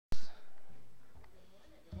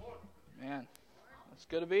It's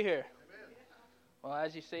good to be here. Well,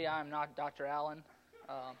 as you see, I'm not Dr. Allen.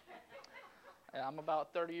 I'm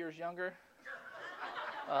about 30 years younger.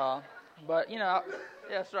 But, yeah,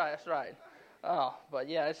 that's right. But,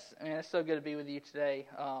 yeah, it's so good to be with you today.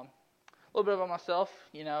 A little bit about myself.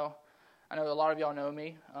 I know a lot of y'all know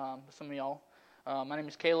me, some of y'all. My name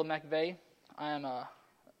is Caleb McVeigh. I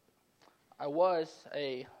was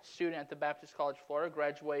a student at the Baptist College of Florida,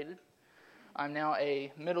 graduated. I'm now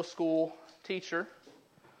a middle school teacher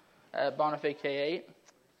at Bonifay K-8.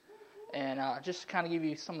 And just to kind of give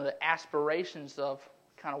you some of the aspirations of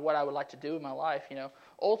kind of what I would like to do in my life,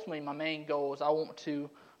 ultimately my main goal is I want to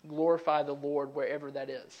glorify the Lord wherever that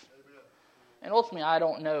is. And ultimately I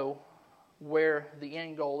don't know where the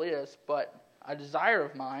end goal is, but a desire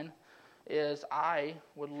of mine is I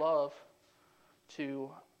would love to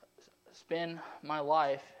spend my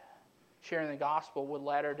life sharing the gospel with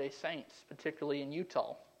Latter-day Saints, particularly in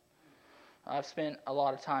Utah. I've spent a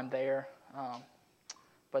lot of time there,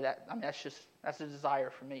 but that's a desire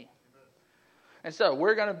for me. And so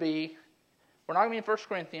we're not going to be in 1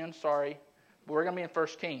 Corinthians, but we're going to be in 1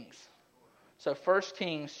 Kings. So 1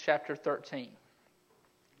 Kings chapter 13.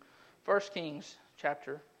 1 Kings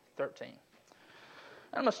chapter 13.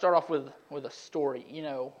 I'm going to start off with a story.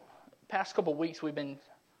 Past couple of weeks we've been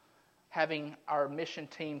having our mission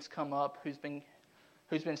teams come up who's been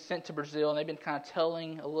sent to Brazil, and they've been kind of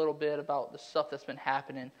telling a little bit about the stuff that's been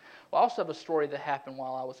happening. Well, I also have a story that happened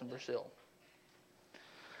while I was in Brazil.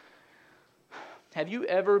 Have you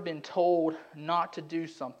ever been told not to do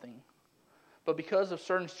something, but because of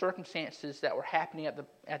certain circumstances that were happening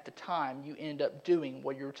at the time, you end up doing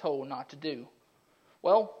what you were told not to do?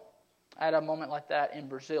 Well, I had a moment like that in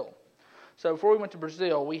Brazil. So before we went to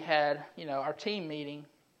Brazil, we had our team meeting,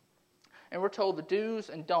 and we're told the do's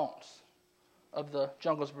and don'ts of the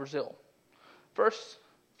jungles of Brazil. First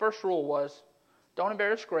rule was, don't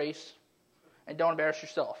embarrass Grace, and don't embarrass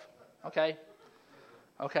yourself. Okay,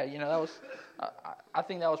 that was. I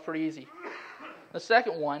think that was pretty easy. The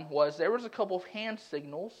second one was there was a couple of hand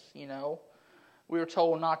signals. We were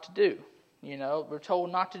told not to do. We're told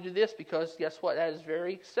not to do this because guess what? That is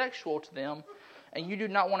very sexual to them, and you do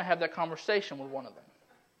not want to have that conversation with one of them.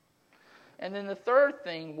 And then the third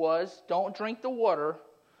thing was don't drink the water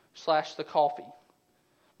 / the coffee,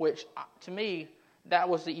 which to me, that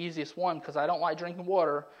was the easiest one because I don't like drinking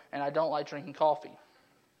water and I don't like drinking coffee.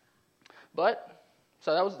 So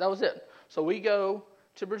that was it. So we go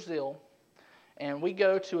to Brazil and we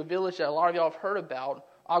go to a village that a lot of y'all have heard about,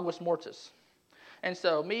 Águas Mortas. And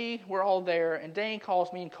so we're all there, and Dane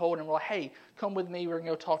calls me and Colton, and we're like, hey, come with me, we're going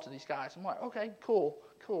to go talk to these guys. I'm like, okay, cool.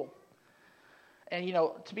 And,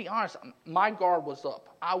 to be honest, my guard was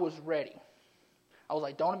up. I was ready. I was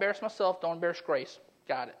like, don't embarrass myself, don't embarrass Grace.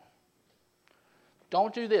 Got it.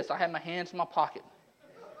 Don't do this. I had my hands in my pocket.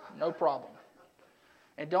 No problem.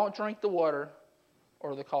 And don't drink the water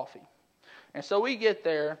or the coffee. And so we get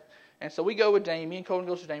there, and so we go with Dane. Me and Colton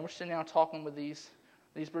goes with Dane. We're sitting down talking with these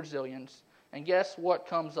Brazilians. And guess what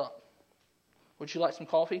comes up? Would you like some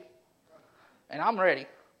coffee? And I'm ready.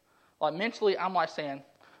 Like mentally, I'm like saying,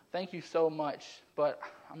 thank you so much, but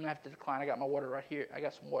I'm going to have to decline. I got my water right here. I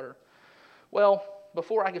got some water. Well,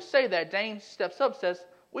 before I could say that, Dane steps up and says,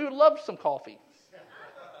 we would love some coffee.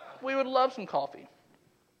 We would love some coffee.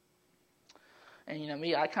 And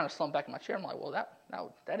I kind of slumped back in my chair. I'm like, well, that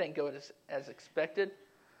didn't go as expected.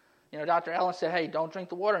 Dr. Allen said, hey, don't drink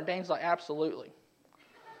the water. And Dane's like, absolutely.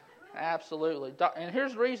 Absolutely. And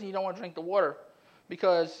here's the reason you don't want to drink the water.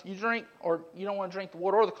 Because you don't want to drink the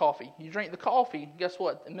water or the coffee. You drink the coffee, guess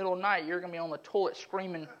what? In the middle of the night, you're going to be on the toilet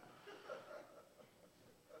screaming.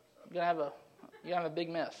 You're going to have a big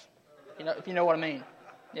mess. If you know what I mean.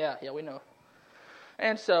 Yeah, we know.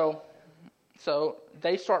 And so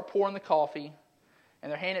they start pouring the coffee, and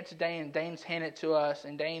they're handing it to Dane, and Dane's handing it to us,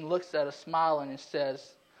 and Dane looks at us smiling and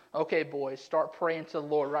says, okay, boys, start praying to the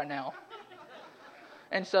Lord right now.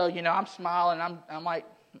 And so, I'm smiling, I'm like,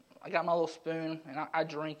 I got my little spoon, and I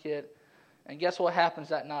drink it. And guess what happens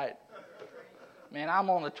that night? Man, I'm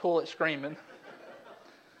on the toilet screaming.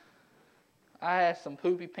 I had some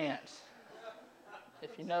poopy pants,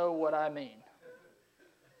 if you know what I mean.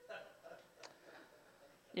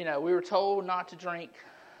 We were told not to drink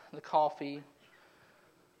the coffee,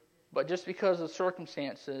 but just because of the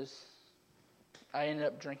circumstances, I ended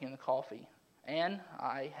up drinking the coffee. And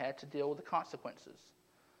I had to deal with the consequences.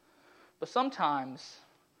 But sometimes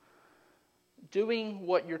doing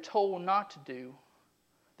what you're told not to do,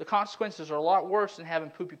 the consequences are a lot worse than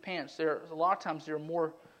having poopy pants. A lot of times they're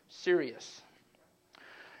more serious.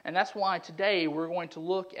 And that's why today we're going to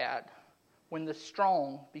look at when the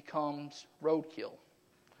strong becomes roadkill.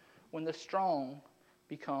 When the strong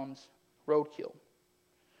becomes roadkill.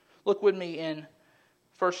 Look with me in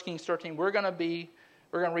 1 Kings 13. We're going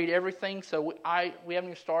to read everything. So we haven't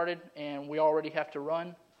even started, and we already have to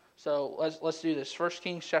run. So let's do this. 1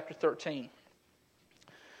 Kings chapter 13.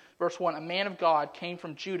 Verse 1, a man of God came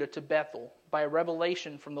from Judah to Bethel by a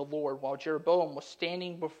revelation from the Lord while Jeroboam was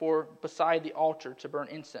standing beside the altar to burn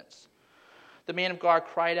incense. The man of God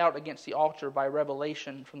cried out against the altar by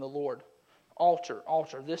revelation from the Lord. Altar,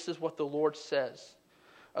 altar, this is what the Lord says.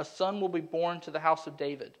 A son will be born to the house of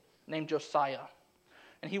David, named Josiah.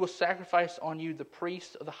 And he will sacrifice on you the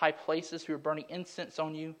priests of the high places who are burning incense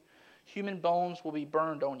on you. Human bones will be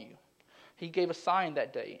burned on you. He gave a sign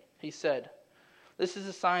that day. He said, this is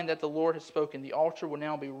a sign that the Lord has spoken. The altar will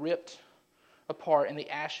now be ripped apart, and the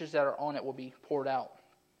ashes that are on it will be poured out.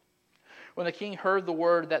 When the king heard the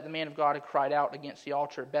word that the man of God had cried out against the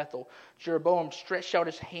altar at Bethel, Jeroboam stretched out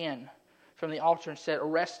his hand from the altar and said,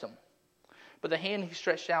 arrest him. But the hand he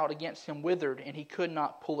stretched out against him withered, and he could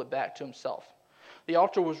not pull it back to himself. The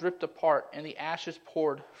altar was ripped apart, and the ashes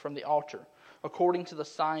poured from the altar, according to the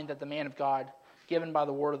sign that the man of God given by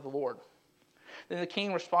the word of the Lord. Then the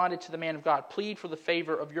king responded to the man of God, plead for the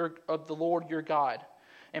favor of the Lord your God,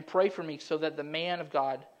 and pray for me. So the man of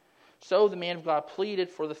God pleaded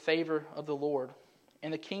for the favor of the Lord,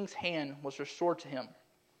 and the king's hand was restored to him,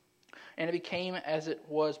 and it became as it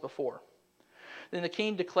was before. Then the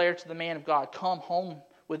king declared to the man of God, come home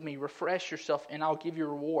with me, refresh yourself, and I'll give you a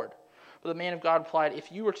reward. But the man of God replied,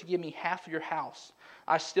 if you were to give me half of your house,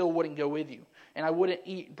 I still wouldn't go with you, and I wouldn't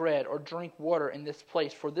eat bread or drink water in this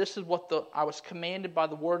place, for this is what I was commanded by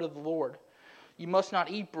the word of the Lord. You must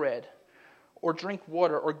not eat bread or drink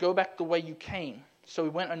water or go back the way you came. So he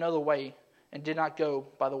went another way and did not go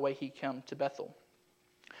by the way he came to Bethel.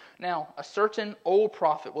 Now, a certain old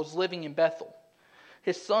prophet was living in Bethel.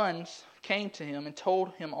 His sons came to him and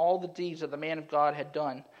told him all the deeds that the man of God had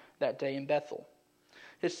done that day in Bethel.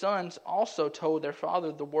 His sons also told their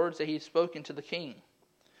father the words that he had spoken to the king.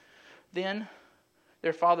 Then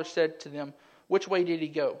their father said to them, which way did he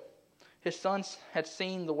go? His sons had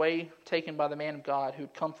seen the way taken by the man of God who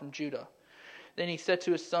had come from Judah. Then he said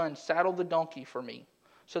to his son, saddle the donkey for me.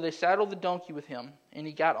 So they saddled the donkey with him, and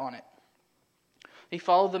he got on it. He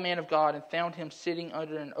followed the man of God and found him sitting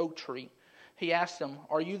under an oak tree. He asked him,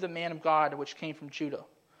 are you the man of God which came from Judah?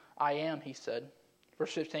 I am, he said.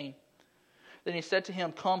 Verse 15. Then he said to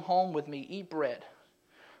him, come home with me, eat bread.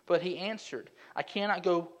 But he answered, I cannot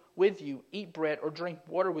go with you, eat bread, or drink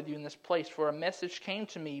water with you in this place, for a message came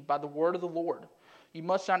to me by the word of the Lord. You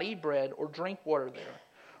must not eat bread or drink water there,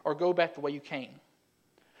 or go back the way you came.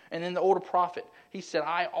 And then the older prophet, he said,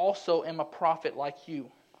 I also am a prophet like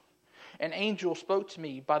you. An angel spoke to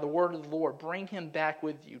me by the word of the Lord, bring him back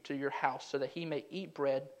with you to your house, so that he may eat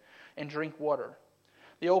bread and drink water.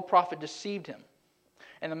 The old prophet deceived him.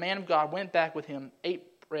 And the man of God went back with him, ate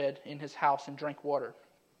bread in his house, and drank water.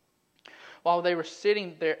 While they were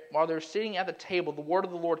sitting at the table, the word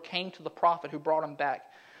of the Lord came to the prophet who brought him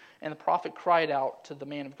back. And the prophet cried out to the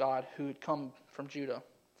man of God who had come from Judah.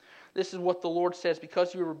 This is what the Lord says,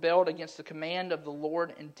 because you rebelled against the command of the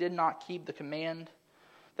Lord and did not keep the command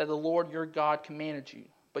that the Lord your God commanded you,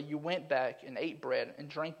 but you went back and ate bread and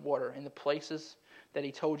drank water in the places that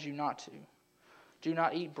he told you not to. Do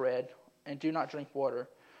not eat bread and do not drink water.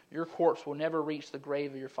 Your corpse will never reach the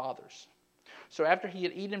grave of your fathers. So after he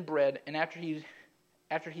had eaten bread and after he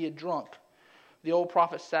had drunk, the old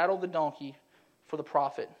prophet saddled the donkey for the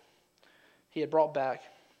prophet he had brought back.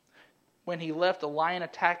 When he left, a lion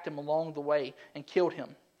attacked him along the way and killed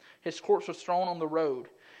him. His corpse was thrown on the road,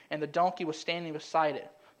 and the donkey was standing beside it.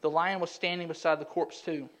 The lion was standing beside the corpse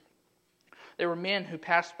too. There were men who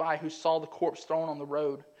passed by who saw the corpse thrown on the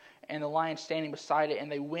road and the lion standing beside it,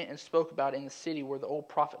 and they went and spoke about it in the city where the old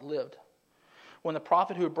prophet lived. When the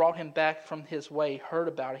prophet who had brought him back from his way heard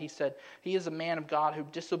about it, he said, he is a man of God who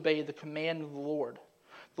disobeyed the command of the Lord.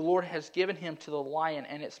 The Lord has given him to the lion,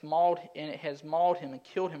 and it has mauled him and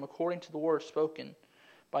killed him according to the word spoken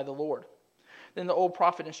by the Lord. Then the old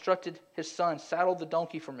prophet instructed his son, saddle the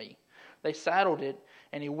donkey for me. They saddled it,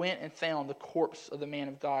 and he went and found the corpse of the man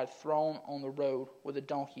of God thrown on the road with a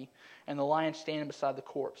donkey, and the lion standing beside the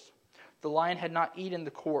corpse. The lion had not eaten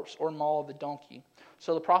the corpse or mauled the donkey.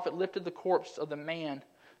 So the prophet lifted the corpse of the man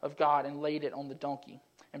of God and laid it on the donkey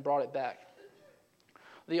and brought it back.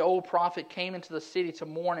 The old prophet came into the city to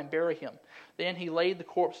mourn and bury him. Then he laid the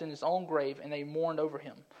corpse in his own grave, and they mourned over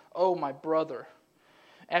him. Oh, my brother.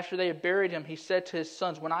 After they had buried him, he said to his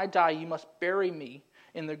sons, when I die, you must bury me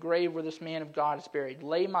in the grave where this man of God is buried.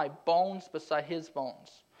 Lay my bones beside his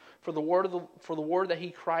bones. For the word that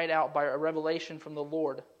he cried out by a revelation from the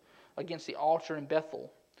Lord against the altar in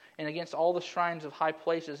Bethel, and against all the shrines of high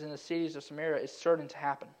places in the cities of Samaria is certain to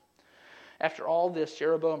happen. After all this,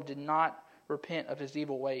 Jeroboam did not repent of his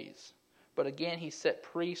evil ways, but again he set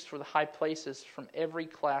priests for the high places from every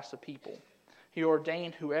class of people. He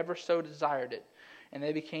ordained whoever so desired it, and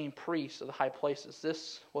they became priests of the high places.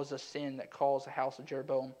 This was a sin that caused the house of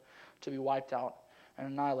Jeroboam to be wiped out and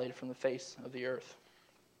annihilated from the face of the earth.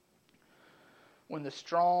 When the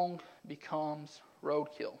strong becomes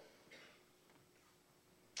roadkill.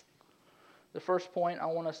 The first point I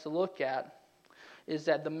want us to look at is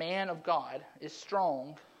that the man of God is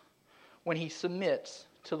strong when he submits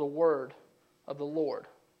to the word of the Lord.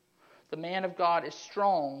 The man of God is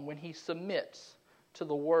strong when he submits to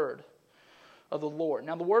the word of the Lord.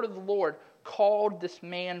 Now, the word of the Lord called this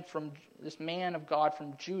man of God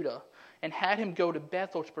from Judah and had him go to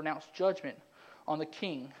Bethel to pronounce judgment on the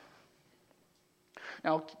king.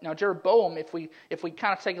 Now Jeroboam, if we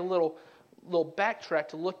kind of take a little backtrack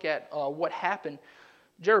to look at what happened,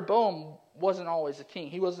 Jeroboam wasn't always a king.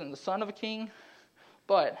 He wasn't the son of a king,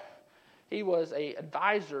 but he was an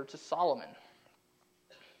advisor to Solomon.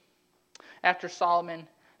 After Solomon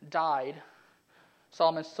died,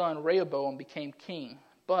 Solomon's son Rehoboam became king,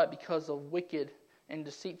 but because of wicked and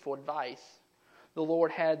deceitful advice, the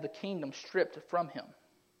Lord had the kingdom stripped from him.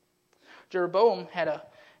 Jeroboam had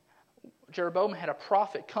a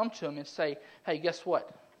prophet come to him and say, "Hey, guess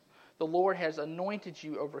what? The Lord has anointed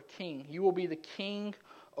you over king. You will be the king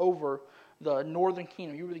over the northern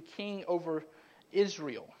kingdom. You will be the king over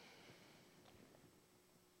Israel."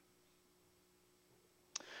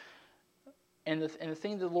 And the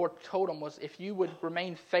thing the Lord told him was, if you would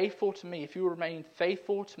remain faithful to me, if you would remain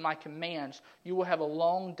faithful to my commands, you will have a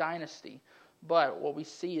long dynasty. But what we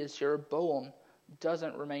see is Jeroboam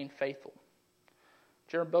doesn't remain faithful.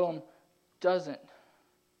 Jeroboam doesn't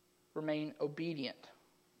remain obedient.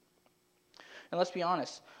 And let's be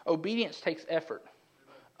honest, obedience takes effort.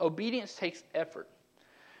 Obedience takes effort.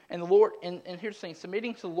 And the Lord, and here's the thing,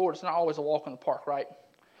 submitting to the Lord is not always a walk in the park, right?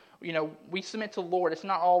 You know, we submit to the Lord, it's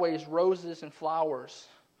not always roses and flowers.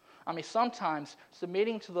 I mean, sometimes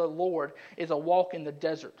submitting to the Lord is a walk in the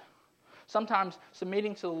desert. Sometimes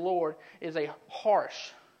submitting to the Lord is a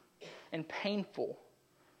harsh and painful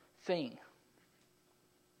thing.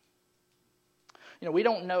 You know, we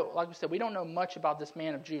don't know, like we said, we don't know much about this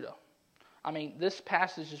man of Judah. I mean, this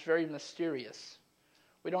passage is very mysterious.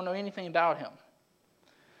 We don't know anything about him.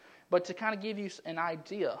 But to kind of give you an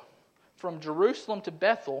idea, from Jerusalem to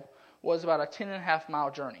Bethel was about a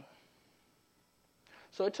 10.5-mile journey.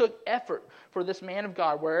 So it took effort for this man of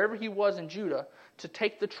God, wherever he was in Judah, to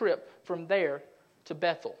take the trip from there to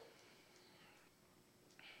Bethel.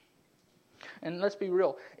 And let's be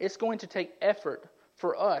real, it's going to take effort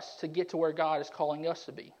for us to get to where God is calling us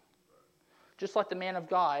to be. Just like the man of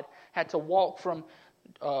God had to walk from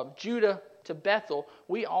Judah to Bethel,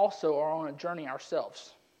 we also are on a journey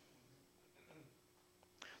ourselves.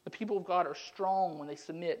 The people of God are strong when they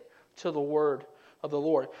submit to the word of the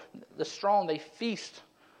Lord. The strong, they feast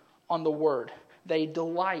on the word. They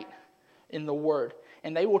delight in the word.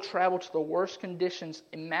 And they will travel to the worst conditions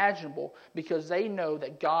imaginable because they know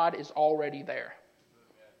that God is already there.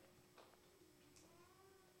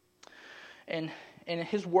 And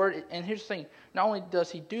His word, and here's the thing, not only does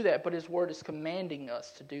He do that, but His word is commanding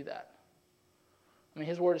us to do that. I mean,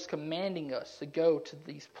 His word is commanding us to go to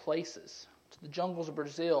these places, to the jungles of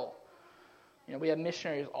Brazil. You know, we have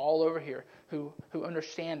missionaries all over here who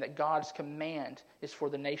understand that God's command is for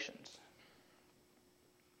the nations.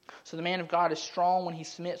 So the man of God is strong when he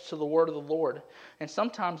submits to the word of the Lord. And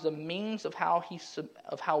sometimes the means of how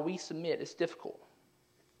we submit is difficult.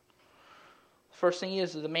 The first thing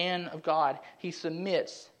is that the man of God, he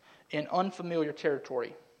submits in unfamiliar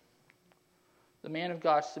territory. The man of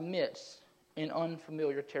God submits in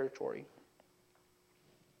unfamiliar territory.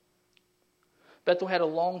 Bethel had a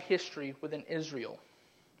long history within Israel.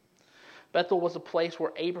 Bethel was a place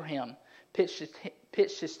where Abraham pitched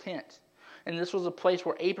his tent. And this was a place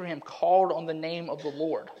where Abraham called on the name of the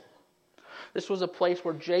Lord. This was a place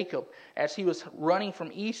where Jacob, as he was running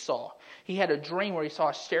from Esau, he had a dream where he saw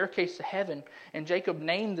a staircase to heaven, and Jacob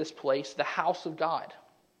named this place the house of God.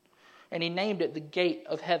 And he named it the gate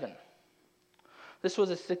of heaven. This was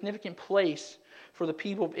a significant place for the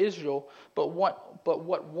people of Israel, but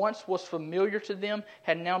what once was familiar to them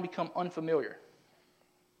had now become unfamiliar.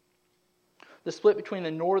 The split between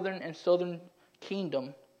the northern and southern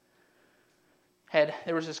kingdom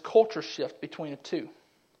there was this culture shift between the two.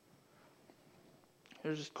 There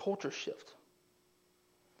was this culture shift.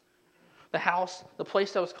 The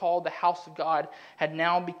place that was called the house of God had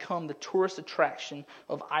now become the tourist attraction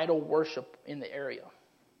of idol worship in the area.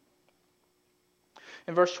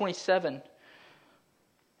 In verse 27,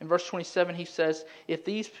 he says,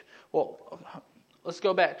 let's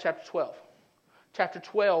go back to chapter 12. Chapter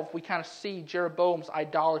 12, we kind of see Jeroboam's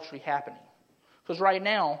idolatry happening. Because right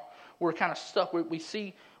now, we're kind of stuck. We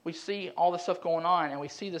see all this stuff going on, and we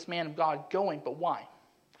see this man of God going, but why?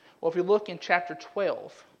 Well, if you look in chapter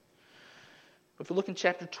 12,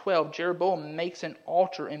 Jeroboam makes an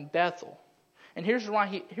altar in Bethel. And here's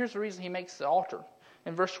the reason he makes the altar.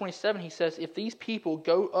 In verse 27, he says, if these people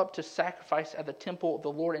go up to sacrifice at the temple of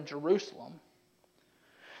the Lord in Jerusalem,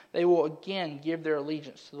 they will again give their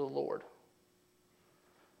allegiance to the Lord.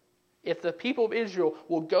 If the people of Israel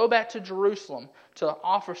will go back to Jerusalem to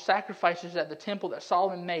offer sacrifices at the temple that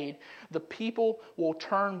Solomon made, the people will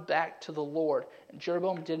turn back to the Lord. And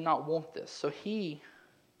Jeroboam did not want this, so he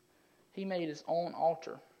made his own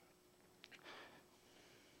altar.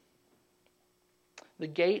 The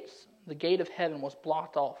gate of heaven was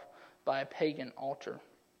blocked off by a pagan altar.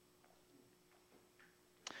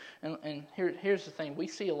 And here's the thing: we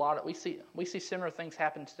see similar things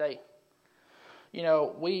happen today. You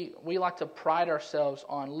know, we like to pride ourselves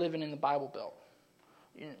on living in the Bible Belt.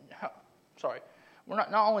 We're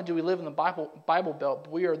not only do we live in the Bible Belt,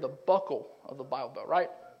 but we are the buckle of the Bible Belt, right?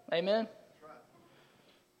 Amen. That's right.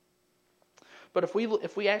 But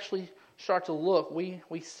if we actually start to look, we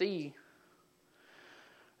see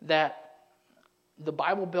that the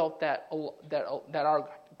Bible Belt that our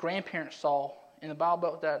grandparents saw, and the Bible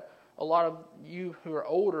Belt that a lot of you who are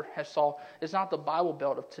older have saw, is not the Bible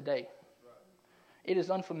Belt of today. It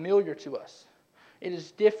is unfamiliar to us. It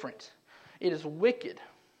is different. It is wicked.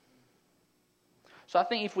 So I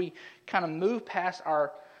think if we kind of move past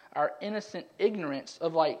our innocent ignorance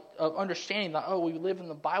of understanding that, we live in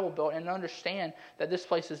the Bible Belt, and understand that this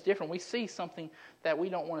place is different, we see something that we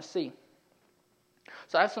don't want to see.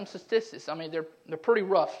 So I have some statistics. I mean, they're pretty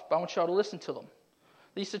rough, but I want y'all to listen to them.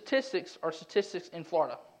 These statistics are statistics in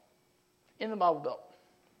Florida, in the Bible Belt.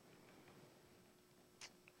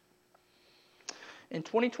 In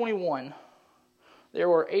 2021, there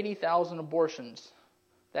were 80,000 abortions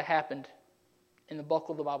that happened in the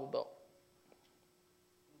buckle of the Bible Belt.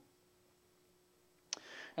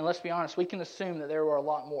 And let's be honest, we can assume that there were a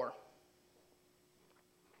lot more.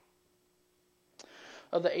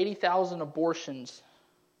 Of the 80,000 abortions,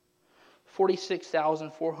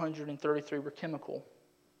 46,433 were chemical.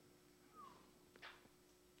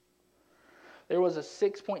 There was a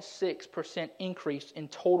 6.6% increase in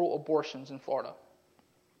total abortions in Florida.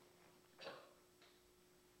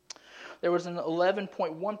 There was an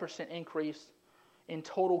 11.1% increase in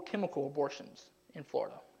total chemical abortions in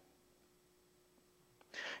Florida.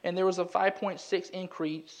 And there was a 5.6%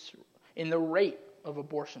 increase in the rate of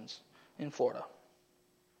abortions in Florida.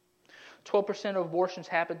 12% of abortions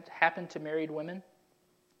happened to married women,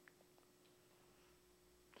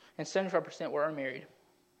 and 75% were unmarried.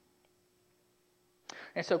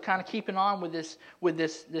 And so, kind of keeping on with this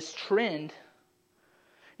trend,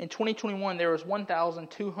 in 2021 there was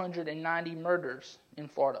 1,290 murders in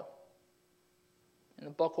Florida, in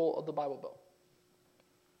the buckle of the Bible Belt.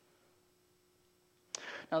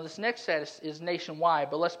 Now, this next stat is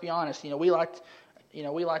nationwide, but let's be honest. We like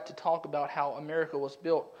to talk about how America was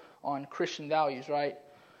built on Christian values, right?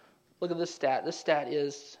 Look at this stat. This stat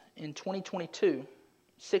is, in 2022,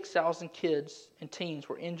 6,000 kids and teens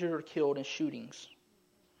were injured or killed in shootings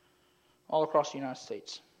all across the United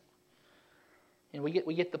States. And we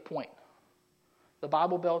get the point. The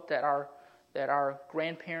Bible Belt that our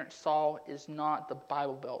grandparents saw is not the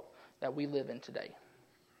Bible Belt that we live in today.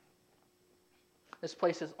 This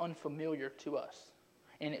place is unfamiliar to us,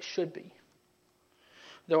 and it should be.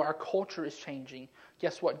 Though our culture is changing,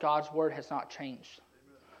 guess what? God's Word has not changed.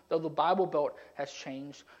 Amen. Though the Bible Belt has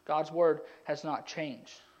changed, God's Word has not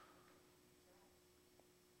changed.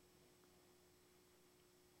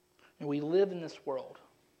 And we live in this world,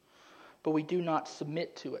 but we do not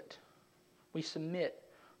submit to it. We submit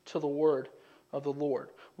to the Word of the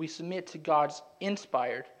Lord. We submit to God's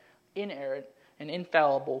inspired, inerrant, and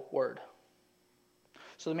infallible Word.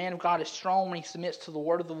 So the man of God is strong when he submits to the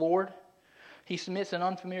Word of the Lord. He submits in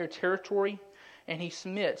unfamiliar territory, and he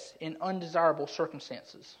submits in undesirable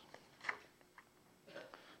circumstances.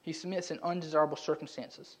 He submits in undesirable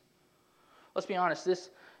circumstances. Let's be honest,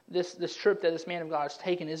 this trip that this man of God has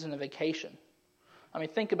taken isn't a vacation. I mean,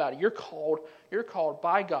 think about it. You're called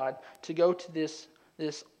by God to go to this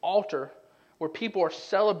altar where people are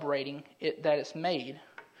celebrating it that it's made.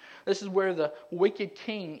 This is where the wicked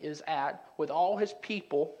king is at with all his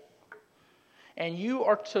people, and you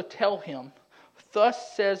are to tell him,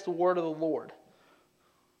 "Thus says the word of the Lord."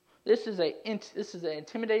 This is an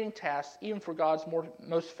intimidating task, even for God's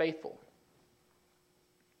most faithful.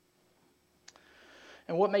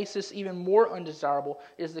 And what makes this even more undesirable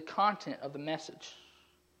is the content of the message.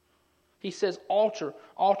 He says, altar,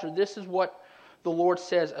 this is what the Lord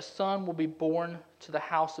says, a son will be born to the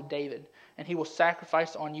house of David, and he will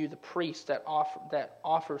sacrifice on you the priest that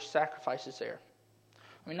offers sacrifices there.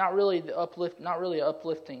 I mean, not really an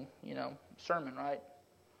uplifting, sermon, right?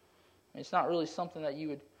 I mean, it's not really something that you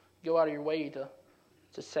would go out of your way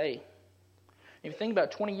to say. If you think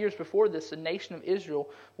about 20 years before this, the nation of Israel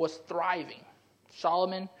was thriving.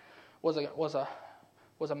 Solomon was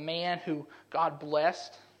a man who God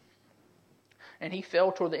blessed, and he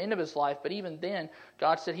fell toward the end of his life. But even then,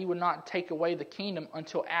 God said he would not take away the kingdom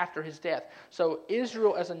until after his death. So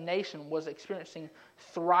Israel as a nation was experiencing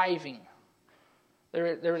thriving. They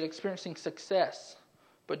were experiencing success,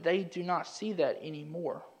 but they do not see that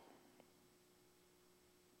anymore.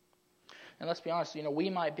 And let's be honest,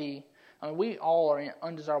 we all are in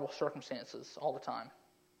undesirable circumstances all the time.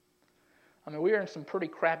 We are in some pretty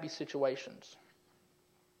crappy situations.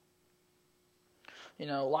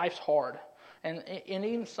 Life's hard. And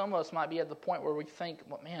even some of us might be at the point where we think,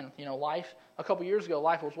 well, man, life, a couple years ago,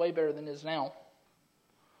 life was way better than it is now.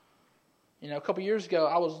 A couple years ago,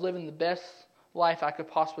 I was living the best life I could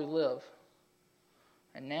possibly live.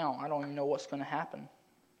 And now, I don't even know what's going to happen.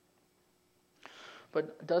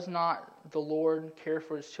 But does not the Lord care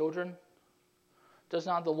for his children? Does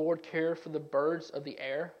not the Lord care for the birds of the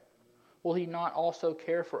air? Will he not also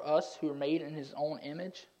care for us who are made in his own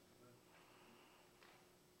image?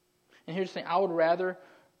 And here's the thing, I would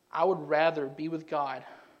rather be with God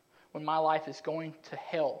when my life is going to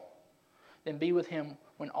hell than be with him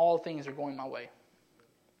when all things are going my way.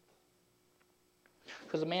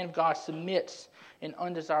 Because the man of God submits in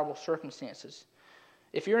undesirable circumstances.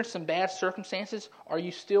 If you're in some bad circumstances, are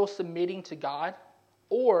you still submitting to God?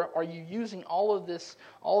 Or are you using all of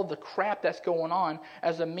the crap that's going on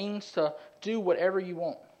as a means to do whatever you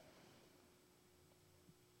want?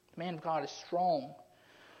 The man of God is strong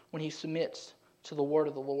when he submits to the word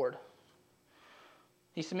of the Lord.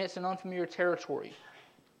 He submits in unfamiliar territory.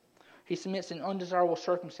 He submits in undesirable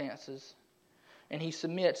circumstances. And he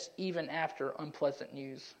submits even after unpleasant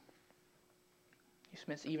news. He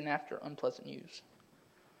submits even after unpleasant news.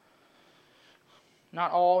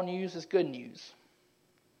 Not all news is good news.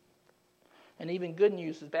 And even good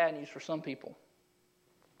news is bad news for some people.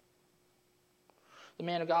 The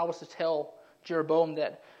man of God was to tell Jeroboam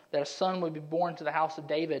that a son would be born to the house of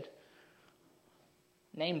David,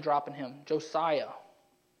 name dropping him, Josiah.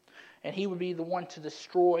 And he would be the one to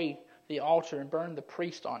destroy the altar and burn the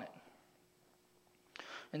priest on it.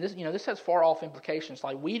 And this has far off implications.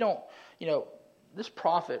 Like this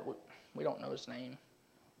prophet, we don't know his name.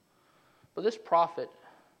 But this prophet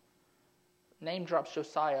name drops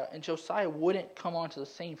Josiah, and Josiah wouldn't come onto the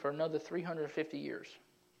scene for another 350 years.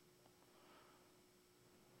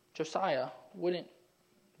 Josiah wouldn't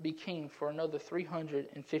be king for another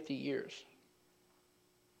 350 years.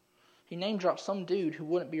 He name drops some dude who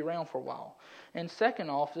wouldn't be around for a while. And second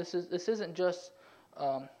off, this isn't just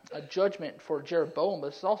a judgment for Jeroboam, but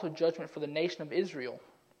it's also a judgment for the nation of Israel.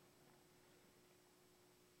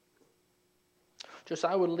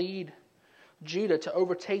 Josiah would lead Judah to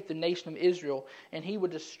overtake the nation of Israel, and he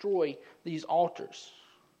would destroy these altars.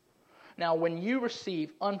 Now, when you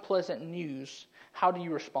receive unpleasant news, how do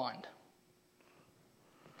you respond?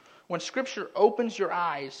 When Scripture opens your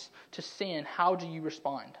eyes to sin, how do you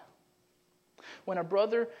respond? When a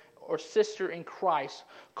brother or sister in Christ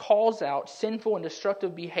calls out sinful and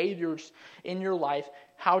destructive behaviors in your life,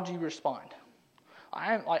 how do you respond?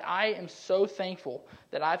 I am so thankful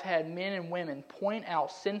that I've had men and women point out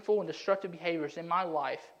sinful and destructive behaviors in my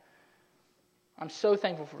life. I'm so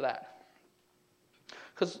thankful for that.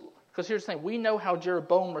 Because here's the thing. We know how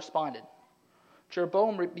Jeroboam responded.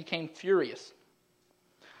 Jeroboam became furious.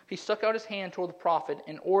 He stuck out his hand toward the prophet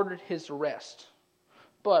and ordered his arrest.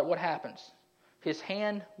 But what happens? His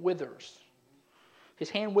hand withers. His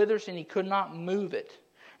hand withers and he could not move it.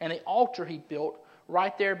 And the altar he built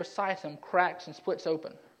right there beside him cracks and splits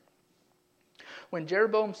open. When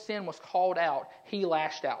Jeroboam's sin was called out, he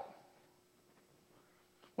lashed out.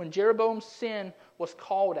 When Jeroboam's sin was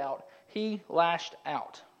called out, he lashed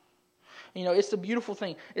out. It's a beautiful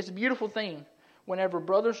thing. It's a beautiful thing whenever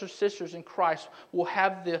brothers or sisters in Christ will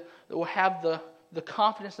have the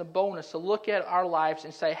confidence and boldness to look at our lives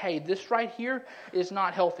and say, hey, this right here is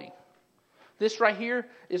not healthy. This right here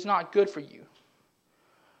is not good for you.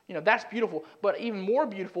 That's beautiful. But even more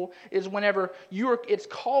beautiful is whenever it's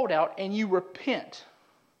called out and you repent.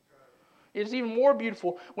 It's even more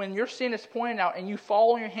beautiful when your sin is pointed out and you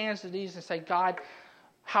fall on your hands to Jesus and say, God,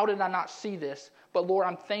 how did I not see this? But Lord,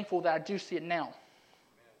 I'm thankful that I do see it now.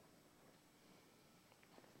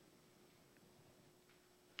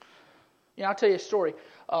 I'll tell you a story.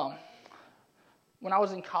 When I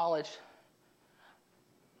was in college,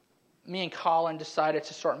 me and Colin decided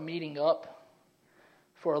to start meeting up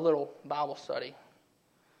for a little Bible study.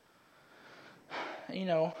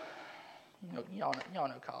 Y'all know Colin. Y'all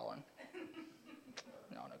know Colin.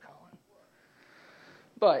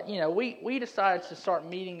 But, we decided to start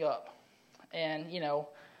meeting up. And,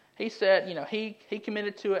 he said, he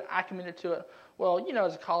committed to it, I committed to it. Well,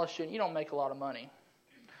 as a college student, you don't make a lot of money.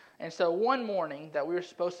 And so one morning that we were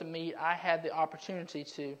supposed to meet, I had the opportunity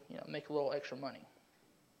to, make a little extra money.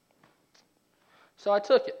 So I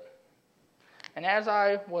took it. And as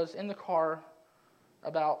I was in the car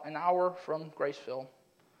about an hour from Graceville,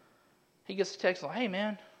 he gets a text like, "Hey,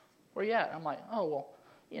 man, where you at?" I'm like, "Oh,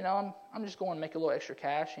 well, I'm just going to make a little extra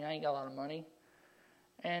cash. I ain't got a lot of money."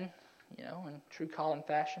 And, in true Colin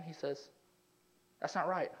fashion, he says, "That's not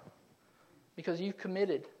right. Because you've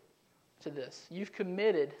committed to this. You've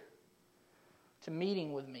committed to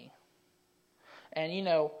meeting with me." And,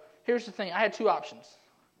 here's the thing. I had two options.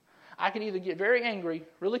 I could either get very angry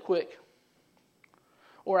really quick,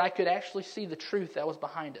 or I could actually see the truth that was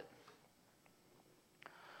behind it.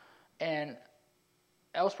 And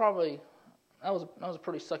that was a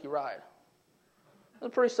pretty sucky ride. It was a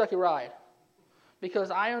pretty sucky ride. Because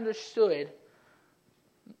I understood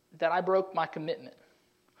that I broke my commitment.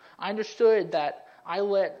 I understood that I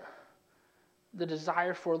let the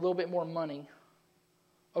desire for a little bit more money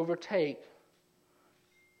overtake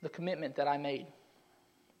the commitment that I made.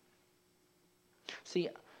 See,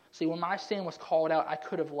 when my sin was called out, I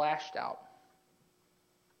could have lashed out.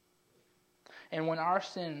 And when our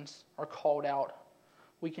sins are called out,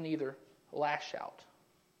 we can either lash out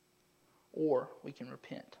or we can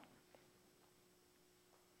repent.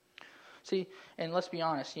 See, and let's be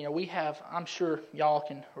honest, I'm sure y'all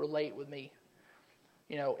can relate with me.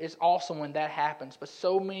 It's awesome when that happens, but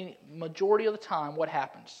majority of the time, what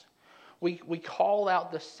happens? We call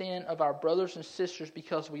out the sin of our brothers and sisters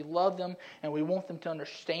because we love them and we want them to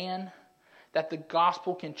understand that the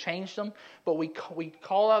gospel can change them. But we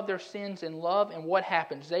call out their sins in love, and what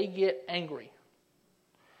happens? They get angry.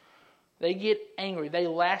 They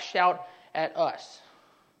lash out at us.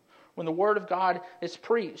 When the Word of God is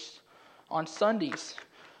preached on Sundays,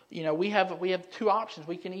 we have two options.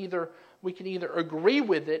 We can either agree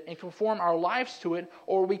with it and conform our lives to it,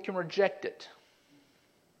 or we can reject it.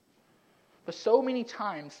 But so many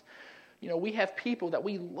times, we have people that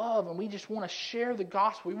we love and we just want to share the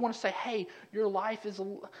gospel. We want to say, "Hey, your life,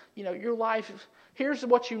 here's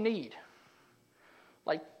what you need."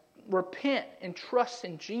 Like, repent and trust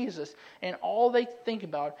in Jesus. And all they think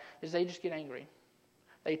about is they just get angry.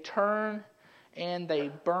 They turn and they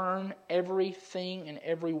burn everything and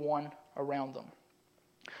everyone around them.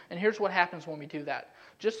 And here's what happens when we do that.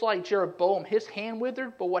 Just like Jeroboam, his hand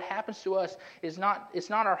withered, but what happens to us is it's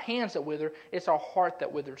not our hands that wither, it's our heart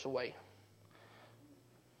that withers away.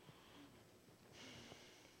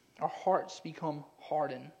 Our hearts become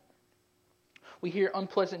hardened. We hear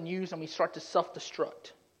unpleasant news and we start to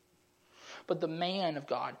self-destruct. But the man of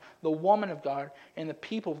God, the woman of God, and the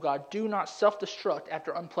people of God do not self-destruct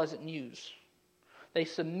after unpleasant news. They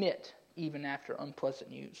submit even after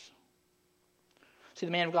unpleasant news. See,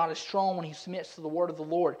 the man of God is strong when he submits to the word of the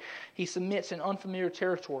Lord. He submits in unfamiliar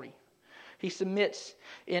territory. He submits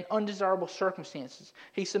in undesirable circumstances.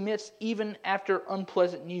 He submits even after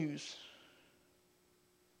unpleasant news.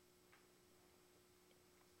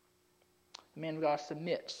 The man of God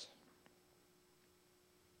submits.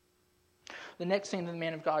 The next thing that the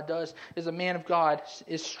man of God does is the man of God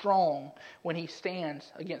is strong when he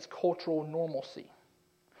stands against cultural normalcy.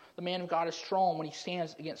 The man of God is strong when he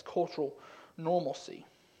stands against cultural normalcy.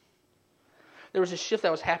 There was a shift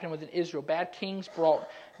that was happening within Israel. Bad kings brought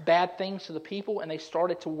bad things to the people, and they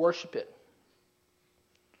started to worship it.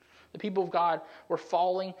 The people of God were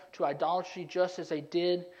falling to idolatry just as they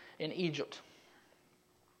did in Egypt.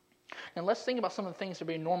 And let's think about some of the things that are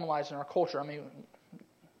being normalized in our culture.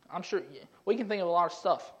 I'm sure we can think of a lot of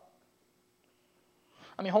stuff.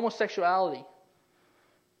 Homosexuality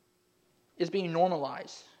is being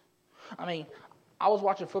normalized. I was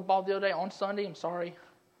watching football the other day on Sunday. I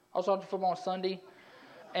was watching football on Sunday,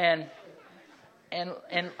 and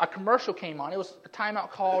a commercial came on. It was a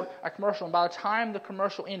timeout called, a commercial, and by the time the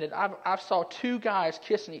commercial ended, I saw two guys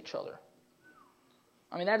kissing each other.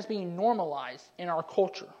 That is being normalized in our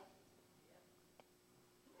culture.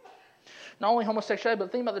 Not only homosexuality,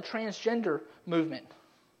 but think about the transgender movement.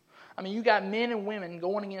 You got men and women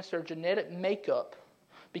going against their genetic makeup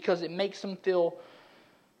because it makes them feel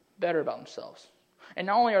better about themselves. And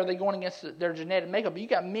not only are they going against their genetic makeup, but you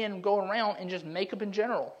got men going around in just makeup in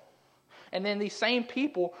general. And then these same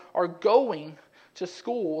people are going to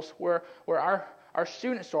schools where our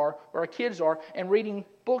students are, where our kids are, and reading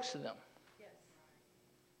books to them. Yes.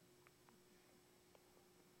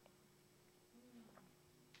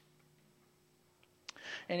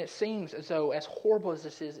 And it seems as though, as horrible as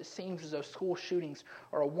this is, it seems as though school shootings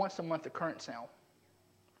are a once-a-month occurrence now.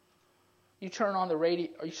 You turn on the radio,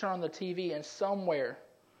 or you turn on the TV, and somewhere,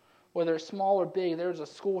 whether it's small or big, there's a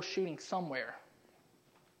school shooting somewhere.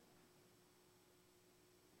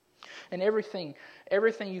 And everything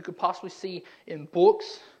you could possibly see in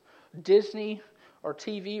books, Disney, or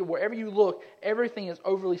TV, wherever you look, everything is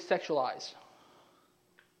overly sexualized.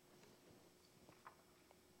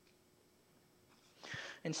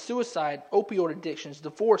 And suicide, opioid addictions,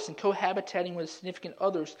 divorce, and cohabitating with significant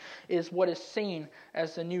others is what is seen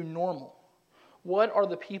as the new normal. What are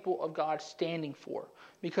the people of God standing for?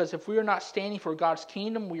 Because if we are not standing for God's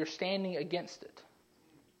kingdom, we are standing against it.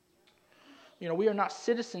 We are not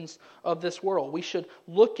citizens of this world. We should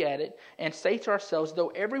look at it and say to ourselves, though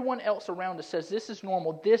everyone else around us says this is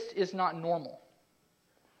normal, this is not normal.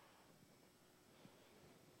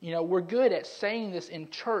 We're good at saying this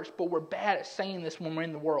in church, but we're bad at saying this when we're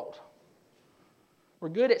in the world. We're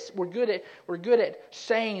good at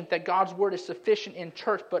saying that God's word is sufficient in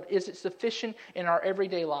church, but is it sufficient in our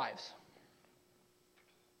everyday lives?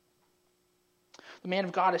 The man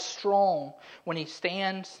of God is strong when he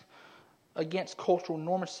stands against cultural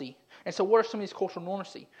normacy. And so what are some of these cultural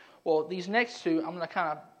normacy? Well, these next two, I'm going to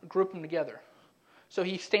kind of group them together. So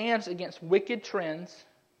he stands against wicked trends,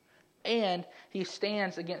 and he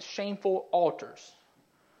stands against shameful altars.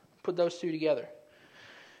 Put those two together.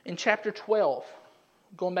 In chapter 12,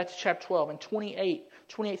 going back to chapter 12, in 28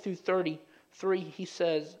 through 33, he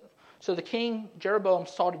says, so the king Jeroboam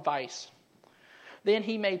sought advice. Then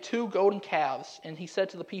he made 2 golden calves, and he said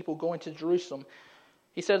to the people going to Jerusalem,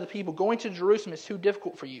 going to Jerusalem is too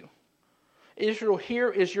difficult for you. Israel, here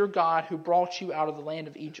is your God who brought you out of the land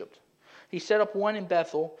of Egypt. He set up one in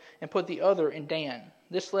Bethel and put the other in Dan.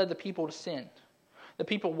 This led the people to sin. The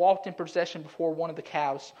people walked in procession before one of the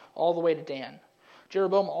calves all the way to Dan.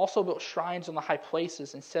 Jeroboam also built shrines on the high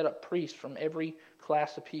places and set up priests from every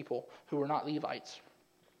class of people who were not Levites.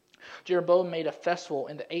 Jeroboam made a festival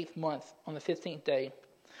in the 8th month on the 15th day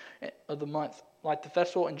of the month, like the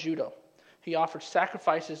festival in Judah. He offered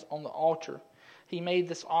sacrifices on the altar. He made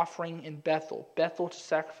this offering in Bethel to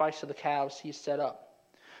sacrifice to the calves he had set up.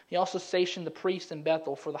 He also stationed the priests in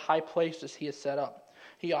Bethel for the high places he had set up.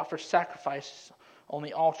 He offered sacrifices on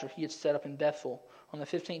the altar he had set up in Bethel on the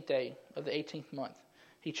 15th day of the 18th month.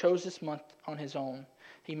 He chose this month on his own.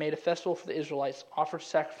 He made a festival for the Israelites, offered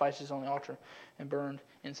sacrifices on the altar, and burned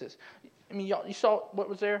incense. Y'all, you saw what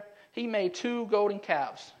was there? He made 2 golden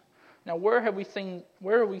calves. Now, where have we seen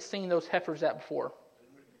those heifers at before?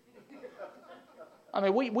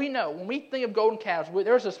 We know. When we think of golden calves,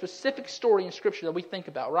 there's a specific story in Scripture that we think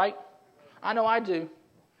about, right? I know I do.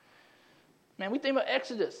 Man, we think about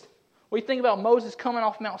Exodus. We think about Moses coming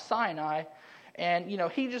off Mount Sinai, and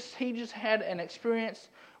he just had an experience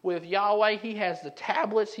with Yahweh. He has the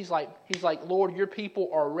tablets. He's like, Lord, your people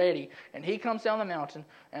are ready. And he comes down the mountain,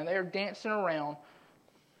 and they're dancing around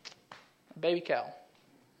a baby cow.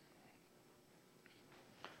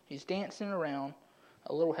 He's dancing around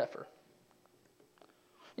a little heifer.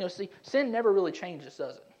 See, sin never really changes,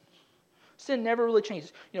 does it? Sin never really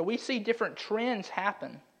changes. We see different trends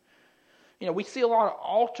happen. We see a lot of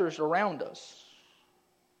altars around us.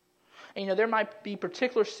 And, there might be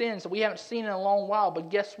particular sins that we haven't seen in a long while, but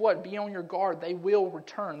guess what? Be on your guard. They will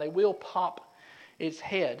return. They will pop its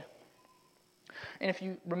head. And if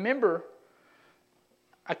you remember,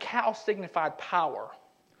 a cow signified power.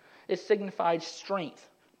 It signified strength.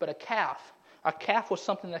 But a calf was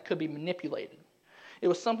something that could be manipulated. It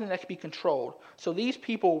was something that could be controlled. So these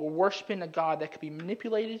people were worshiping a God that could be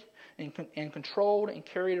manipulated and controlled and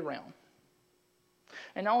carried around.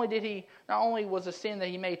 And not only was a sin that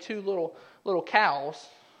he made 2 little cows,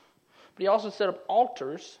 but he also set up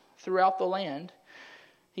altars throughout the land.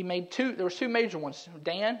 He made there was 2 major ones,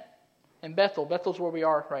 Dan and Bethel. Bethel's where we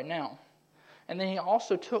are right now. And then he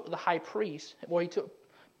also took the high priest. He took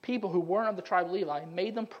people who weren't of the tribe of Levi,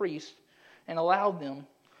 made them priests, and allowed them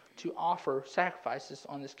to offer sacrifices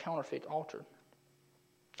on this counterfeit altar.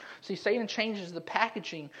 See, Satan changes the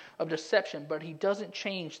packaging of deception, but he doesn't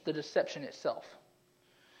change the deception itself.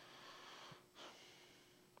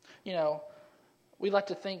 We like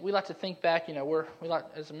to think back.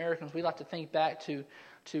 As Americans, we like to think back to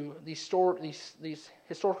these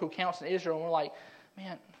historical accounts in Israel, and we're like,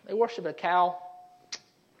 man, they worship a cow.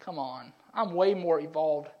 Come on, I'm way more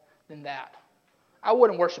evolved than that. I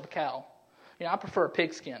wouldn't worship a cow. I prefer a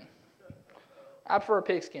pigskin. a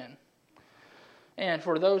pigskin. And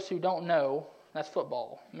for those who don't know, that's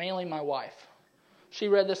football. Mainly my wife. She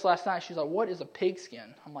read this last night. She's like, "What is a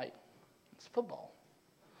pigskin?" I'm like, "It's football."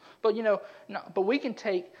 But but we can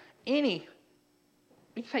take anything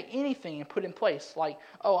and put it in place. Like,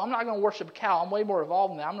 oh, I'm not going to worship a cow. I'm way more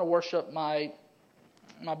evolved than that. I'm going to worship my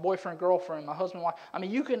boyfriend, girlfriend, my husband, wife. I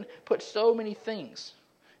mean, you can put so many things.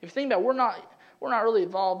 If you think about it, we're not really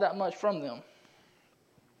evolved that much from them.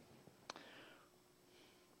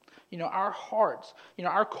 Our hearts,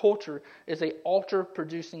 our culture is an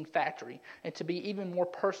altar-producing factory. And to be even more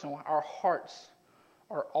personal, our hearts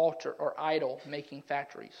are altar or idol-making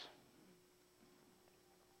factories.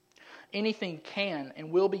 Anything can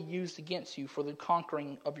and will be used against you for the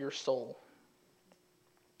conquering of your soul.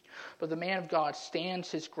 But the man of God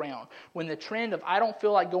stands his ground. When the trend of "I don't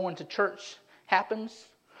feel like going to church" happens,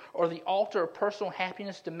 or the altar of personal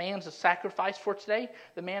happiness demands a sacrifice for today,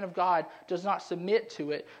 the man of God does not submit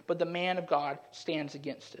to it, but the man of God stands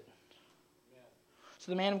against it. Amen.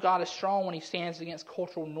 So the man of God is strong when he stands against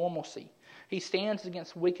cultural normalcy. He stands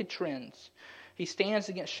against wicked trends. He stands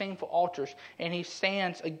against shameful altars, and he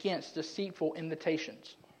stands against deceitful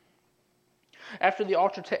invitations. After the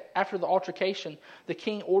altercation, the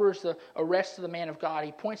king orders the arrest of the man of God.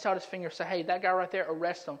 He points out his finger and says, "Hey, that guy right there,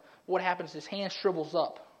 arrest him." What happens? His hand shrivels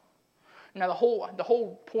up. Now, the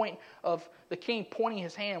whole point of the king pointing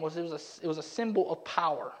his hand was it was a symbol of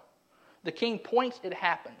power. The king points, it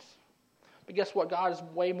happens. But guess what? God is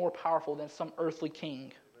way more powerful than some earthly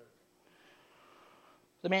king.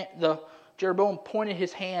 Jeroboam pointed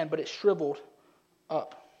his hand, but it shriveled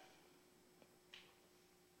up.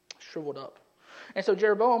 Shriveled up. And so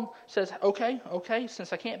Jeroboam says, okay,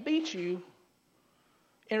 since I can't beat you,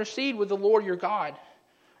 intercede with the Lord your God.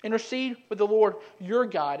 Intercede with the Lord your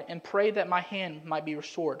God and pray that my hand might be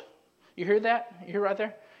restored. You hear that? You hear right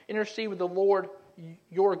there? Intercede with the Lord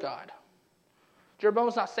your God.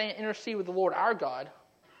 Jeroboam's not saying intercede with the Lord our God.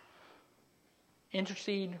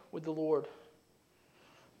 Intercede with the Lord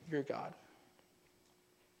your God.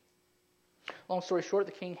 Long story short,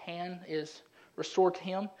 the king's hand is restored to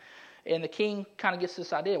him. And the king kind of gets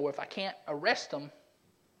this idea, well, if I can't arrest him,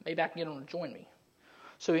 maybe I can get him to join me.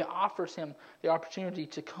 So he offers him the opportunity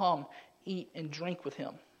to come, eat, and drink with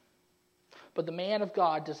him. But the man of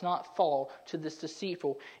God does not fall to this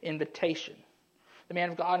deceitful invitation. The man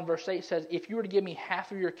of God in verse 8 says, if you were to give me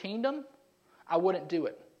half of your kingdom, I wouldn't do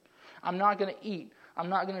it. I'm not going to eat, I'm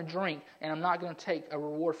not going to drink, and I'm not going to take a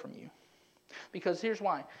reward from you. Because here's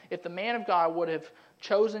why. If the man of God would have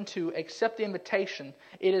chosen to accept the invitation,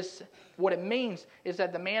 what it means is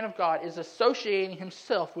that the man of God is associating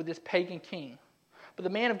himself with this pagan king. But the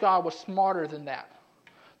man of God was smarter than that.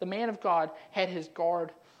 The man of God had his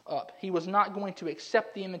guard up. He was not going to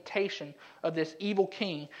accept the invitation of this evil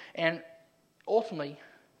king and ultimately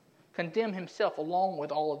condemn himself along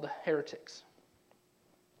with all of the heretics.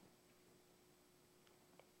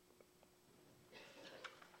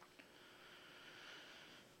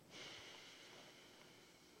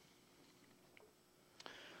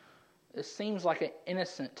 It seems like an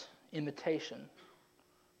innocent invitation,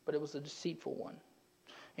 but it was a deceitful one.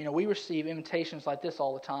 We receive invitations like this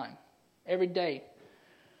all the time. Every day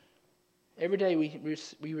we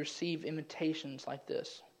receive invitations like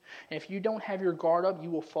this. And if you don't have your guard up, you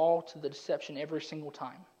will fall to the deception every single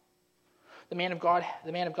time. The man of God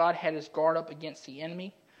had his guard up against the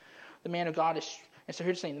enemy. And so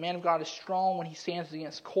here's the thing, the man of God is strong when he stands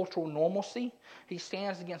against cultural normalcy. He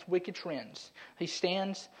stands against wicked trends. He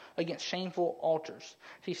stands against shameful altars.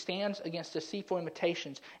 He stands against deceitful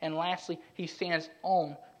invitations. And lastly, he stands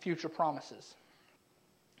on future promises.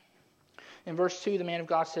 In verse 2, the man of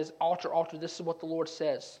God says, altar, altar, this is what the Lord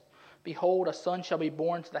says. Behold, a son shall be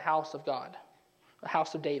born to the house of God, the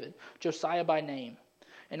house of David, Josiah by name.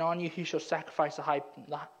 And on you he shall sacrifice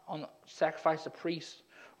the priests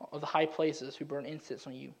of the high places who burn incense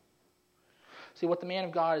on you. See, what the man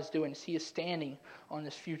of God is doing is he is standing on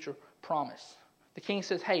this future promise. The king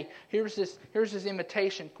says, hey, here's this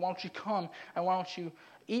invitation. Why don't you come and why don't you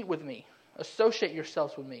eat with me? Associate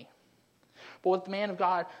yourselves with me. But what the man of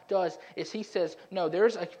God does is he says, no,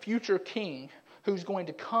 there's a future king who's going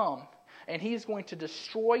to come and he's going to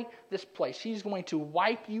destroy this place. He's going to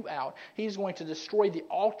wipe you out. He's going to destroy the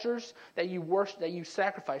altars that you worship, that you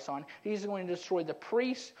sacrifice on. He's going to destroy the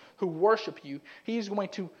priests who worship you. He's going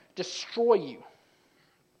to destroy you.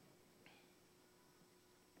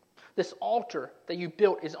 This altar that you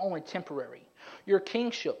built is only temporary. Your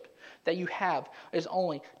kingship that you have is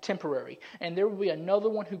only temporary. And there will be another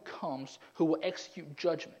one who comes who will execute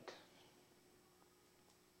judgment.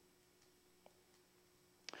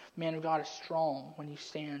 The man of God is strong when he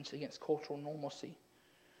stands against cultural normalcy.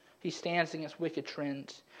 He stands against wicked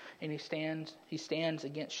trends, and he stands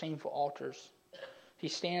against shameful altars. He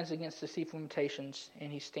stands against deceitful imitations,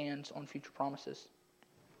 and he stands on future promises.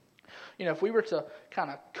 If we were to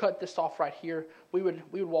kind of cut this off right here, we would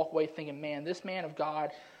walk away thinking, man, this man of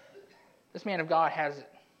God has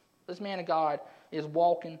it. This man of God is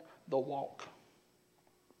walking the walk.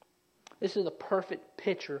 This is a perfect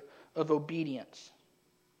picture of obedience.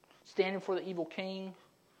 Standing for the evil king,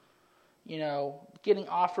 getting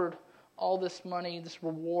offered all this money, this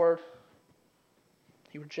reward,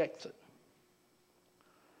 he rejects it.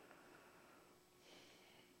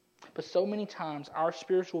 But so many times our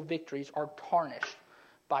spiritual victories are tarnished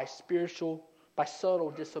by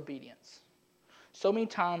subtle disobedience. So many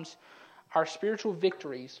times our spiritual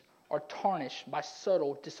victories are tarnished by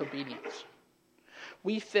subtle disobedience.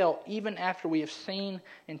 We fail even after we have seen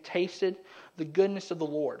and tasted the goodness of the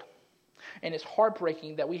Lord. And it's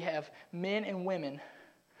heartbreaking that we have men and women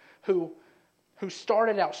who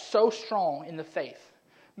started out so strong in the faith.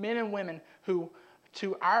 Men and women who,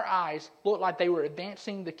 to our eyes, looked like they were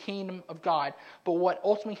advancing the kingdom of God. But what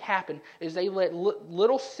ultimately happened is they let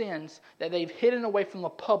little sins that they've hidden away from the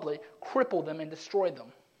public cripple them and destroy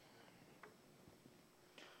them.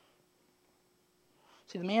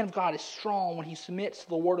 See, the man of God is strong when he submits to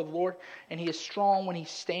the word of the Lord, and he is strong when he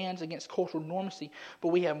stands against cultural normacy. But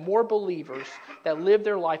we have more believers that live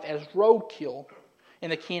their life as roadkill in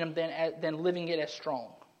the kingdom than living it as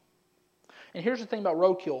strong. And here's the thing about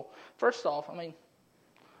roadkill. First off,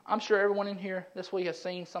 I'm sure everyone in here this week has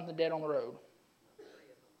seen something dead on the road.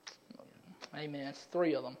 Amen. It's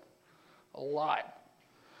 3 of them. A lot.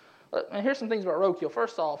 And here's some things about roadkill.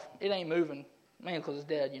 First off, it ain't moving, mainly because it's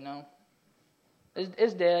dead,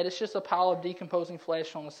 It's dead. It's just a pile of decomposing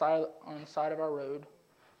flesh on the side of our road.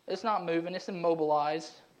 It's not moving. It's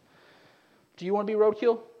immobilized. Do you want to be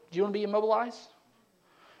roadkill? Do you want to be immobilized?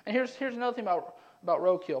 And here's another thing about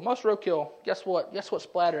roadkill. Most roadkill, guess what? Guess what's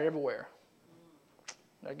splattered everywhere?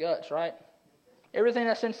 Their guts, right? Everything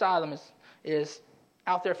that's inside them is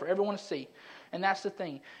out there for everyone to see. And that's the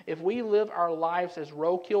thing. If we live our lives as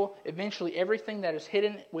roadkill, eventually everything that is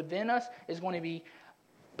hidden within us is going to be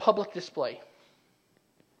public display.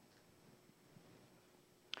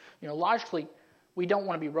 Logically, we don't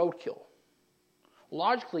want to be roadkill.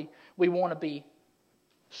 Logically, we want to be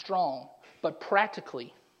strong. But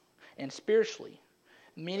practically and spiritually,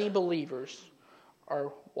 many believers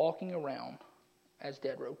are walking around as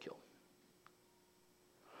dead roadkill.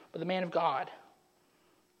 But the man of God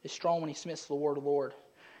is strong when he submits to the word of the Lord.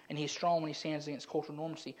 And he is strong when he stands against cultural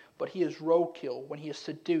normacy. But he is roadkill when he is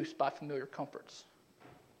seduced by familiar comforts.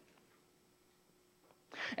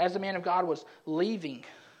 As the man of God was leaving,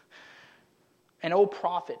 an old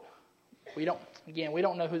prophet, we don't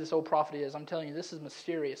know who this old prophet is. I'm telling you, this is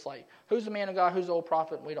mysterious. Like, who's the man of God? Who's the old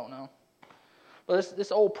prophet? We don't know. But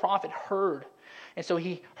this old prophet heard. And so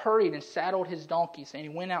he hurried and saddled his donkeys, and he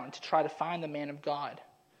went out to try to find the man of God.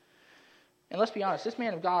 And let's be honest, this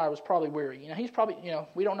man of God was probably weary. He's probably,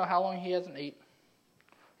 we don't know how long he hasn't eaten.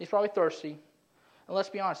 He's probably thirsty. And let's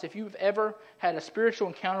be honest, if you've ever had a spiritual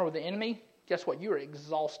encounter with the enemy, guess what? You are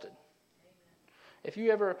exhausted. If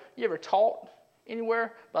you ever taught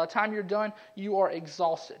anywhere, by the time you're done, you are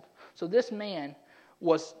exhausted. So this man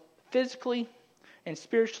was physically and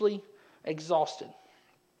spiritually exhausted.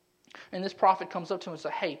 And this prophet comes up to him and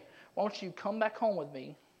says, hey, why don't you come back home with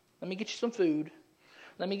me? Let me get you some food.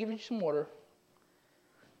 Let me give you some water.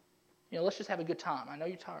 Let's just have a good time. I know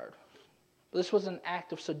you're tired. But this was an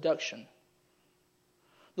act of seduction.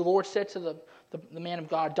 The Lord said to the man of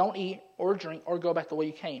God, don't eat or drink or go back the way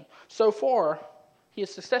you came. So far, he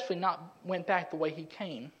has successfully not went back the way he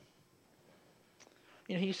came.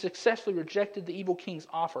 He successfully rejected the evil king's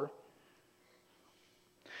offer.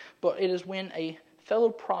 But it is when a fellow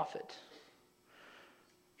prophet,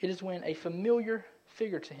 it is when a familiar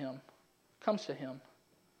figure to him comes to him,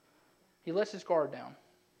 he lets his guard down.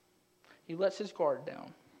 He lets his guard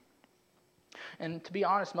down. And to be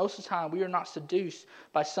honest, most of the time we are not seduced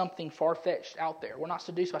by something far-fetched out there. We're not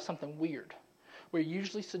seduced by something weird. We're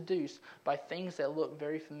usually seduced by things that look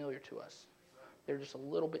very familiar to us. They're just a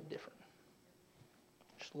little bit different.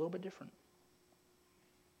 Just a little bit different.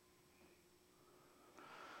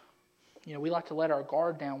 We like to let our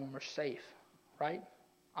guard down when we're safe, right?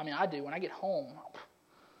 I do. When I get home,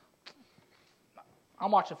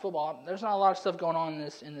 I'm watching football. There's not a lot of stuff going on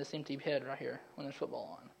in this empty head right here when there's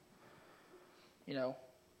football on.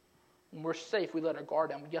 When we're safe, we let our guard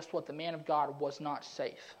down. But guess what? The man of God was not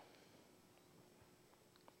safe.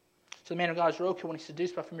 So the man of God is roadkill when he's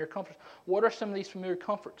seduced by familiar comforts. What are some of these familiar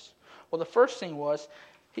comforts? Well, the first thing was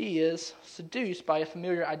he is seduced by a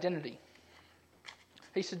familiar identity.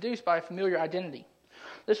 He's seduced by a familiar identity.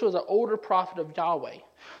 This was an older prophet of Yahweh.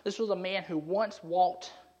 This was a man who once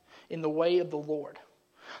walked in the way of the Lord.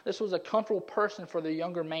 This was a comfortable person for the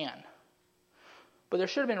younger man. But there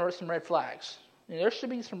should have been some red flags. There should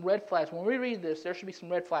be some red flags. When we read this, there should be some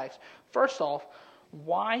red flags. First off,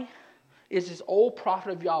 why is this old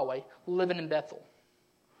prophet of Yahweh living in Bethel?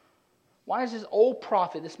 Why is this old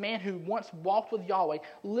prophet, this man who once walked with Yahweh,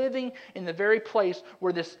 living in the very place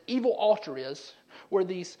where this evil altar is, where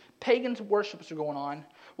these pagan worships are going on,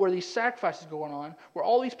 where these sacrifices are going on, where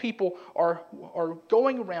all these people are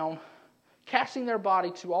going around casting their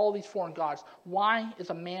body to all these foreign gods? Why is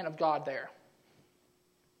a man of God there?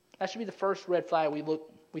 That should be the first red flag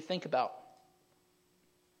we think about.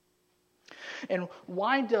 And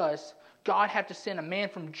why does God have to send a man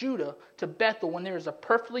from Judah to Bethel when there is a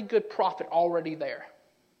perfectly good prophet already there?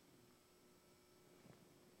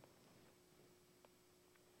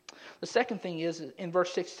 The second thing is in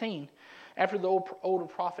verse 16, after the older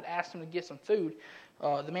prophet asked him to get some food,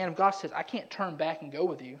 the man of God says, I can't turn back and go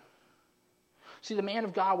with you. See, the man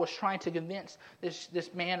of God was trying to convince this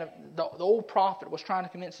man, the old prophet was trying to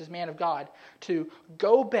convince this man of God to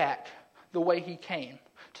go back the way he came,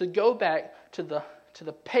 to go back to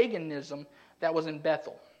the paganism that was in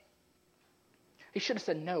Bethel. He should have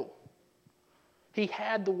said no. He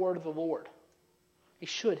had the word of the Lord. He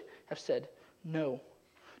should have said no.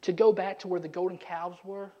 To go back to where the golden calves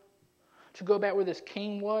were, to go back where this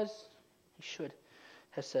king was, he should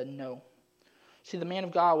have said no. See, the man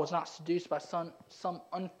of God was not seduced by some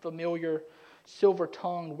unfamiliar,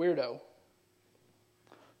 silver-tongued weirdo,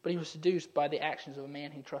 but he was seduced by the actions of a man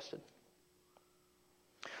he trusted.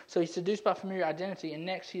 So he's seduced by familiar identity, and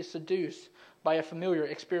next he is seduced by a familiar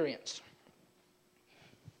experience.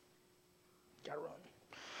 Gotta run.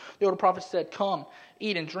 The older prophet said, come,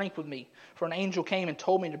 eat and drink with me, for an angel came and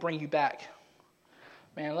told me to bring you back.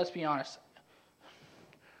 Man, let's be honest.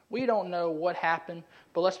 We don't know what happened,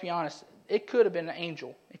 but let's be honest. It could have been an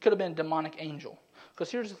angel. It could have been a demonic angel. Because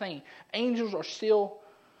here's the thing. Angels are still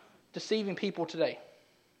deceiving people today.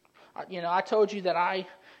 I told you that I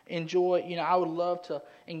enjoy, I would love to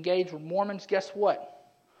engage with Mormons. Guess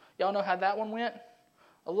what? Y'all know how that one went?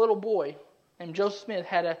 A little boy named Joseph Smith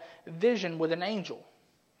had a vision with an angel.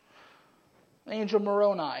 Angel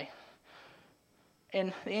Moroni.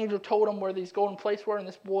 And the angel told him where these golden plates were, and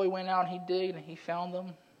this boy went out and he digged and he found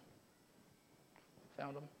them.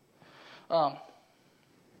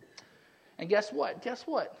 And guess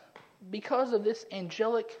what? Because of this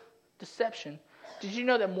angelic deception, did you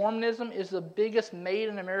know that Mormonism is the biggest made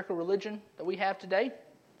in America religion that we have today?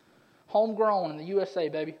 Homegrown in the USA,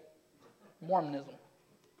 baby. Mormonism.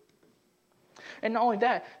 And not only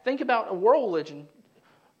that, think about a world religion.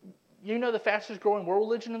 You know the fastest growing world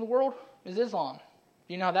religion in the world is Islam.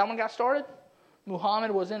 You know how that one got started?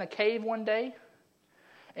 Muhammad was in a cave one day,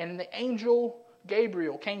 and the angel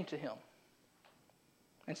Gabriel came to him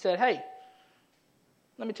and said, hey,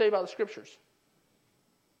 let me tell you about the scriptures.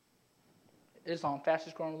 Islam,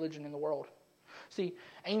 fastest growing religion in the world. See,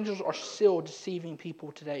 angels are still deceiving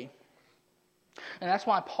people today. And that's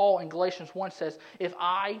why Paul in Galatians 1 says, if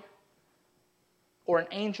I or an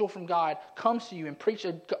angel from God comes to you and preach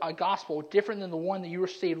a gospel different than the one that you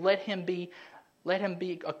received, let him be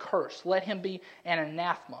accursed. Let him be an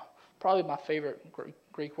anathema. Probably my favorite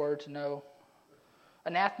Greek word to know.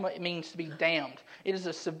 Anathema means to be damned. It is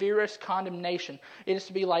the severest condemnation. It is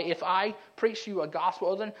to be like, if I preach you a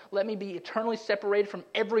gospel other than, let me be eternally separated from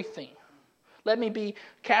everything. Let me be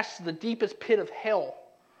cast to the deepest pit of hell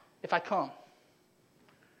if I come.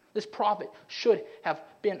 This prophet should have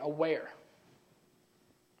been aware.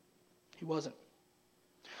 He wasn't.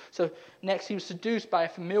 So next, he was seduced by a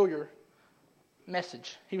familiar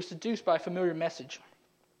message.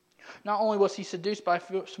 Not only was he seduced by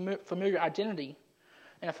familiar identity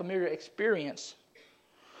and a familiar experience,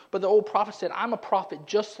 but the old prophet said, I'm a prophet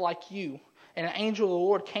just like you, and an angel of the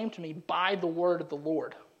Lord came to me by the word of the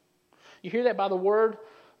Lord. You hear that? By the word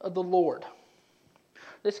of the Lord.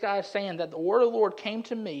 This guy is saying that the word of the Lord came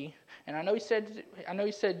to me, and I know he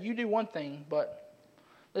said you do one thing, but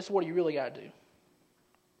this is what you really got to do.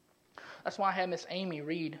 That's why I had Miss Amy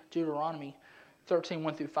read Deuteronomy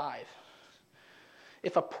 13:1-5.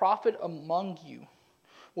 If a prophet among you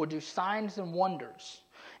will do signs and wonders,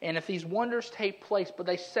 and if these wonders take place, but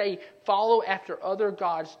they say, follow after other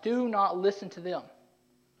gods, do not listen to them.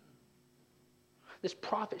 This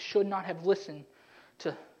prophet should not have listened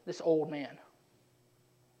to this old man.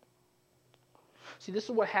 See, this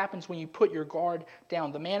is what happens when you put your guard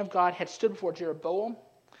down. The man of God had stood before Jeroboam.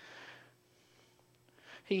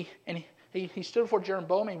 He stood before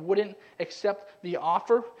Jeroboam and wouldn't accept the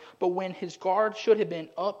offer, but when his guard should have been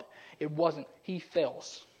up, it wasn't. He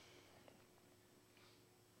fails.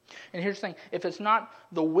 And here's the thing, if it's not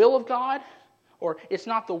the will of God, or it's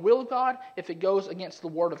not the will of God if it goes against the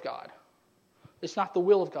Word of God. It's not the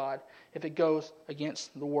will of God if it goes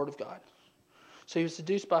against the Word of God. So he was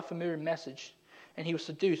seduced by a familiar message, and he was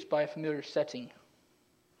seduced by a familiar setting.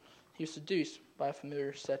 He was seduced by a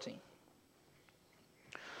familiar setting.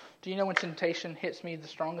 Do you know when temptation hits me the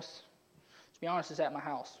strongest? To be honest, it's at my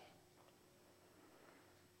house.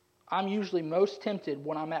 I'm usually most tempted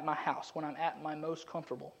when I'm at my house, when I'm at my most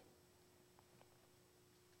comfortable.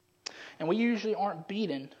 And we usually aren't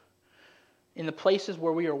beaten in the places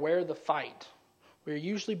where we are aware of the fight. We're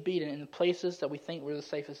usually beaten in the places that we think we're the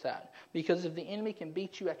safest at. Because if the enemy can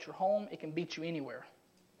beat you at your home, it can beat you anywhere.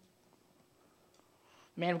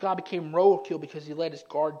 The man of God became roadkill because he let his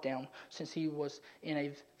guard down since he was in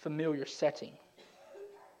a familiar setting.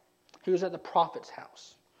 He was at the prophet's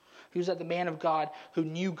house. He was at the man of God who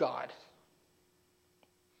knew God.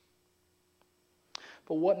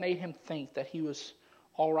 But what made him think that he was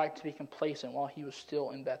all right to be complacent while he was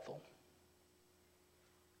still in Bethel?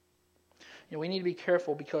 We need to be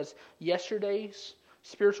careful because yesterday's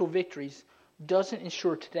spiritual victories doesn't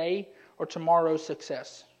ensure today or tomorrow's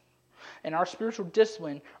success. And our spiritual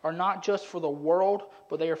discipline are not just for the world,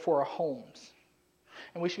 but they are for our homes.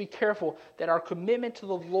 And we should be careful that our commitment to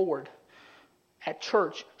the Lord at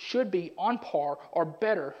church should be on par or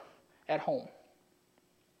better at home.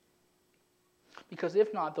 Because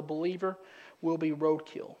if not, the believer will be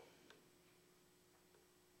roadkill.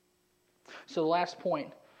 So the last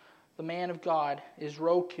point, the man of God is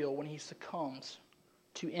roadkill when he succumbs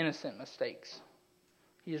to innocent mistakes.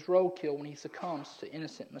 He is roadkill when he succumbs to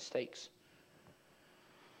innocent mistakes.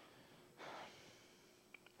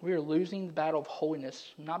 We are losing the battle of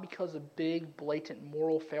holiness not because of big, blatant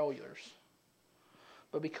moral failures,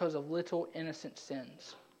 but because of little innocent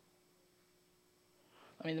sins.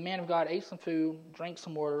 The man of God ate some food, drank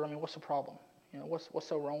some water. What's the problem? What's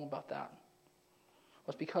so wrong about that? Well,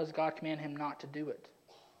 it's because God commanded him not to do it.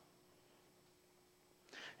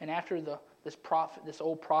 And after this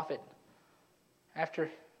old prophet, after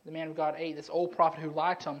the man of God ate, this old prophet who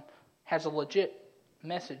lied to him has a legit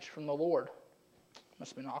message from the Lord.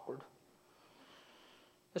 Must have been awkward.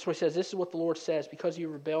 That's what he says. This is what the Lord says. Because you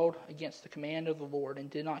rebelled against the command of the Lord and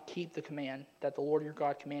did not keep the command that the Lord your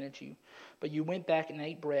God commanded you, but you went back and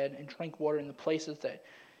ate bread and drank water in the places that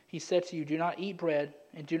he said to you, do not eat bread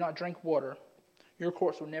and do not drink water, your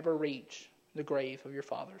corpse will never reach the grave of your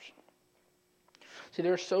fathers. See,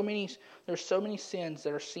 there are so many sins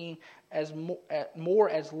that are seen as more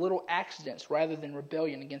as little accidents rather than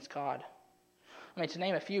rebellion against God. To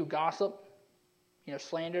name a few: gossip,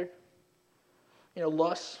 slander,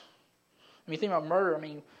 lust. Think about murder.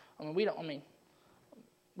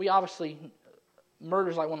 We obviously, murder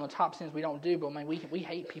is like one of the top sins we don't do, but we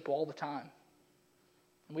hate people all the time,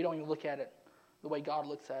 and we don't even look at it the way God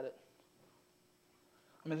looks at it.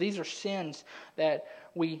 These are sins that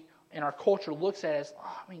we in our culture looks at as,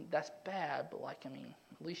 that's bad, but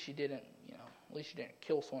at least you didn't, at least you didn't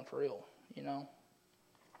kill someone for real,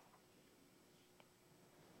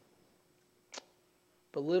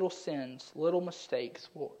 But little sins, little mistakes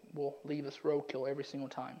will leave us roadkill every single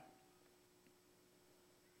time.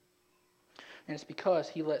 And it's because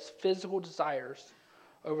he lets physical desires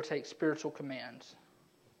overtake spiritual commands.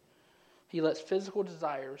 He lets physical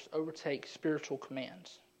desires overtake spiritual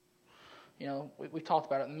commands. We talked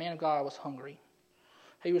about it. The man of God was hungry.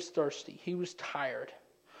 He was thirsty. He was tired.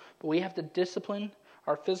 But we have to discipline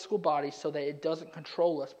our physical body so that it doesn't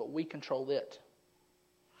control us, but we control it.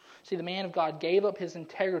 See, the man of God gave up his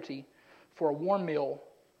integrity for a warm meal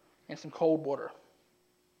and some cold water.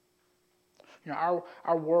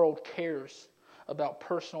 Our world cares about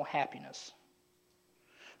personal happiness.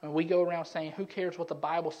 We go around saying, who cares what the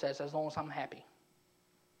Bible says as long as I'm happy?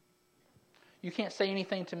 You can't say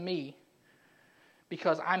anything to me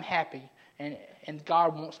because I'm happy and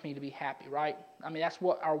God wants me to be happy, right? That's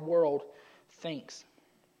what our world thinks.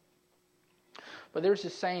 But there's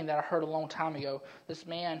this saying that I heard a long time ago. This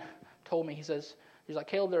man told me, he's like,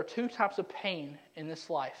 Caleb, there are two types of pain in this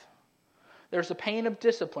life. There's the pain of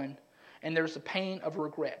discipline and there's the pain of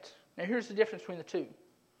regret. Now here's the difference between the two.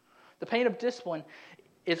 The pain of discipline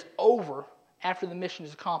is over after the mission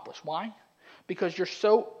is accomplished. Why? Because you're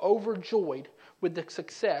so overjoyed with the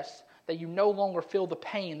success that you no longer feel the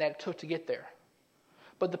pain that it took to get there.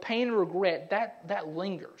 But the pain and regret, that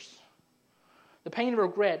lingers. The pain and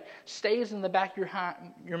regret stays in the back of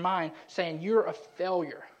your mind saying you're a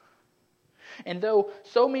failure. And though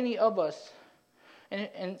so many of us,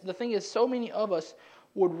 And the thing is, so many of us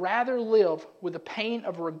would rather live with the pain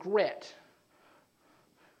of regret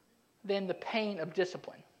than the pain of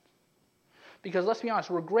discipline. Because let's be honest,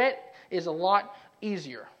 regret is a lot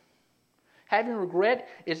easier. Having regret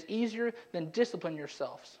is easier than discipline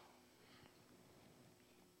yourselves.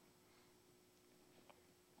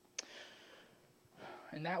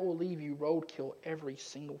 And that will leave you roadkill every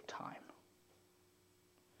single time.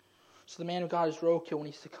 So the man of God is roadkill when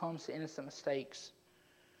he succumbs to innocent mistakes,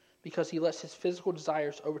 because he lets his physical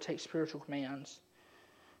desires overtake spiritual commands.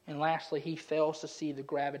 And lastly, he fails to see the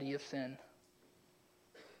gravity of sin.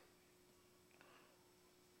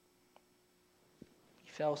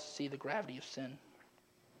 He fails to see the gravity of sin.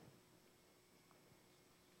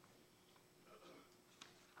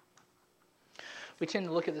 We tend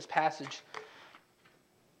to look at this passage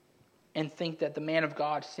and think that the man of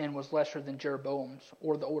God's sin was lesser than Jeroboam's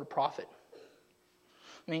or the older prophet.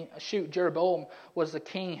 I mean, shoot, Jeroboam was the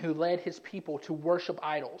king who led his people to worship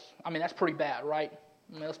idols. I mean, that's pretty bad, right?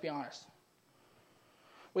 I mean, let's be honest.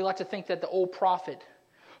 We like to think that the old prophet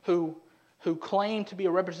who claimed to be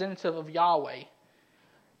a representative of Yahweh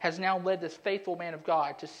has now led this faithful man of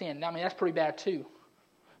God to sin. I mean, that's pretty bad too.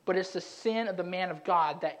 But it's the sin of the man of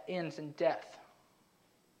God that ends in death.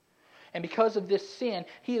 And because of this sin,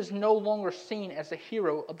 he is no longer seen as the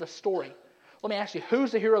hero of the story. Let me ask you,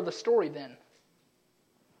 who's the hero of the story then?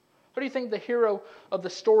 Who do you think the hero of the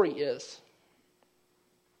story is?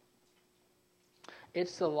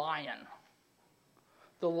 It's the lion.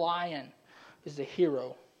 The lion is the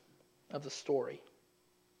hero of the story.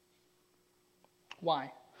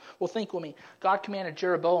 Why? Well, think with me. God commanded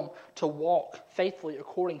Jeroboam to walk faithfully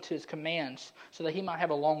according to his commands so that he might have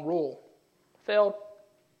a long rule. Failed.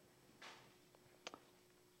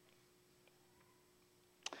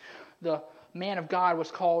 The man of God was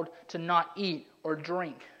called to not eat or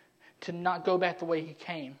drink, to not go back the way he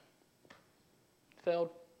came. Failed.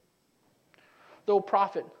 The old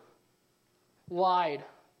prophet lied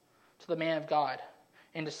to the man of God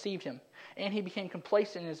and deceived him. And he became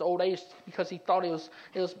complacent in his old age because he thought it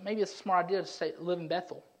was maybe a smart idea to live in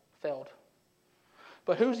Bethel. Failed.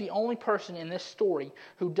 But who's the only person in this story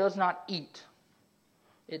who does not eat?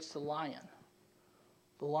 It's the lion.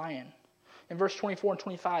 The lion. In verse 24 and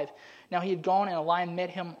 25, now he had gone and a lion met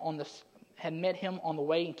him on the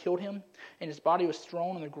way and killed him, and his body was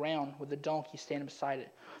thrown on the ground with the donkey standing beside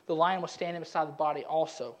it. The lion was standing beside the body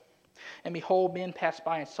also. And behold, men passed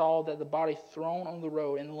by and saw that the body thrown on the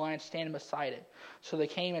road and the lion standing beside it. So they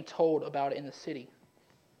came and told about it in the city.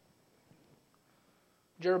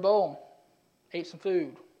 Jeroboam ate some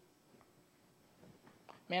food.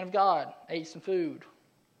 Man of God ate some food.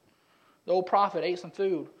 The old prophet ate some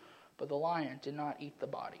food. But the lion did not eat the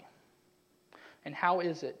body. And how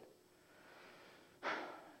is it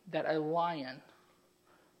that a lion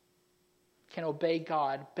can obey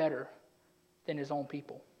God better than his own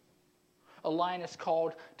people? A lion is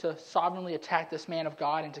called to sovereignly attack this man of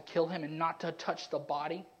God and to kill him and not to touch the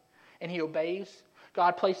body. And he obeys.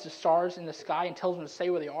 God placed the stars in the sky and tells them to stay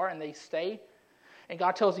where they are, and they stay. And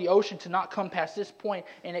God tells the ocean to not come past this point,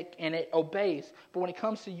 and it obeys. But when it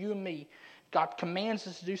comes to you and me, God commands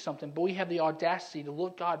us to do something, but we have the audacity to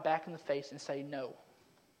look God back in the face and say no.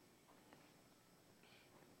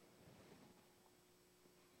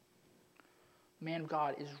 The man of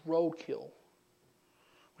God is roadkill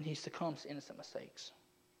when he succumbs to innocent mistakes.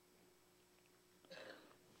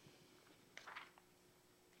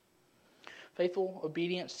 Faithful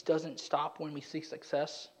obedience doesn't stop when we seek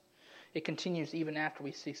success. It continues even after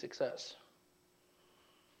we see success.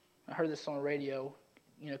 I heard this on the radio.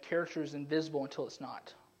 Character is invisible until it's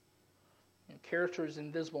not. Character is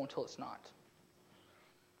invisible until it's not.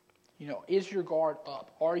 Is your guard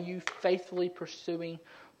up? Are you faithfully pursuing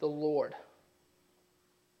the Lord?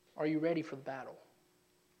 Are you ready for the battle?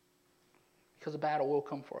 Because the battle will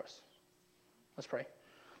come for us. Let's pray.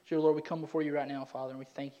 Dear Lord, we come before you right now, Father, and we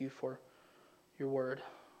thank you for your word.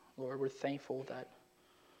 Lord, we're thankful that,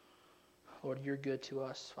 Lord, you're good to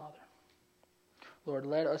us, Father. Lord,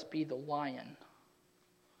 let us be the lion,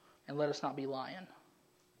 and let us not be lion.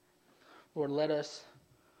 Lord, let us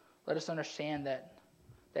understand that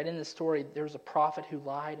in this story there was a prophet who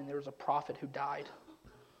lied and there was a prophet who died.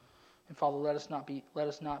 And Father, let us not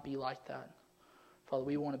be like that. Father,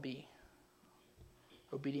 we want to be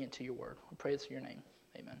obedient to your word. We pray this in your name.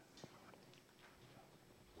 Amen.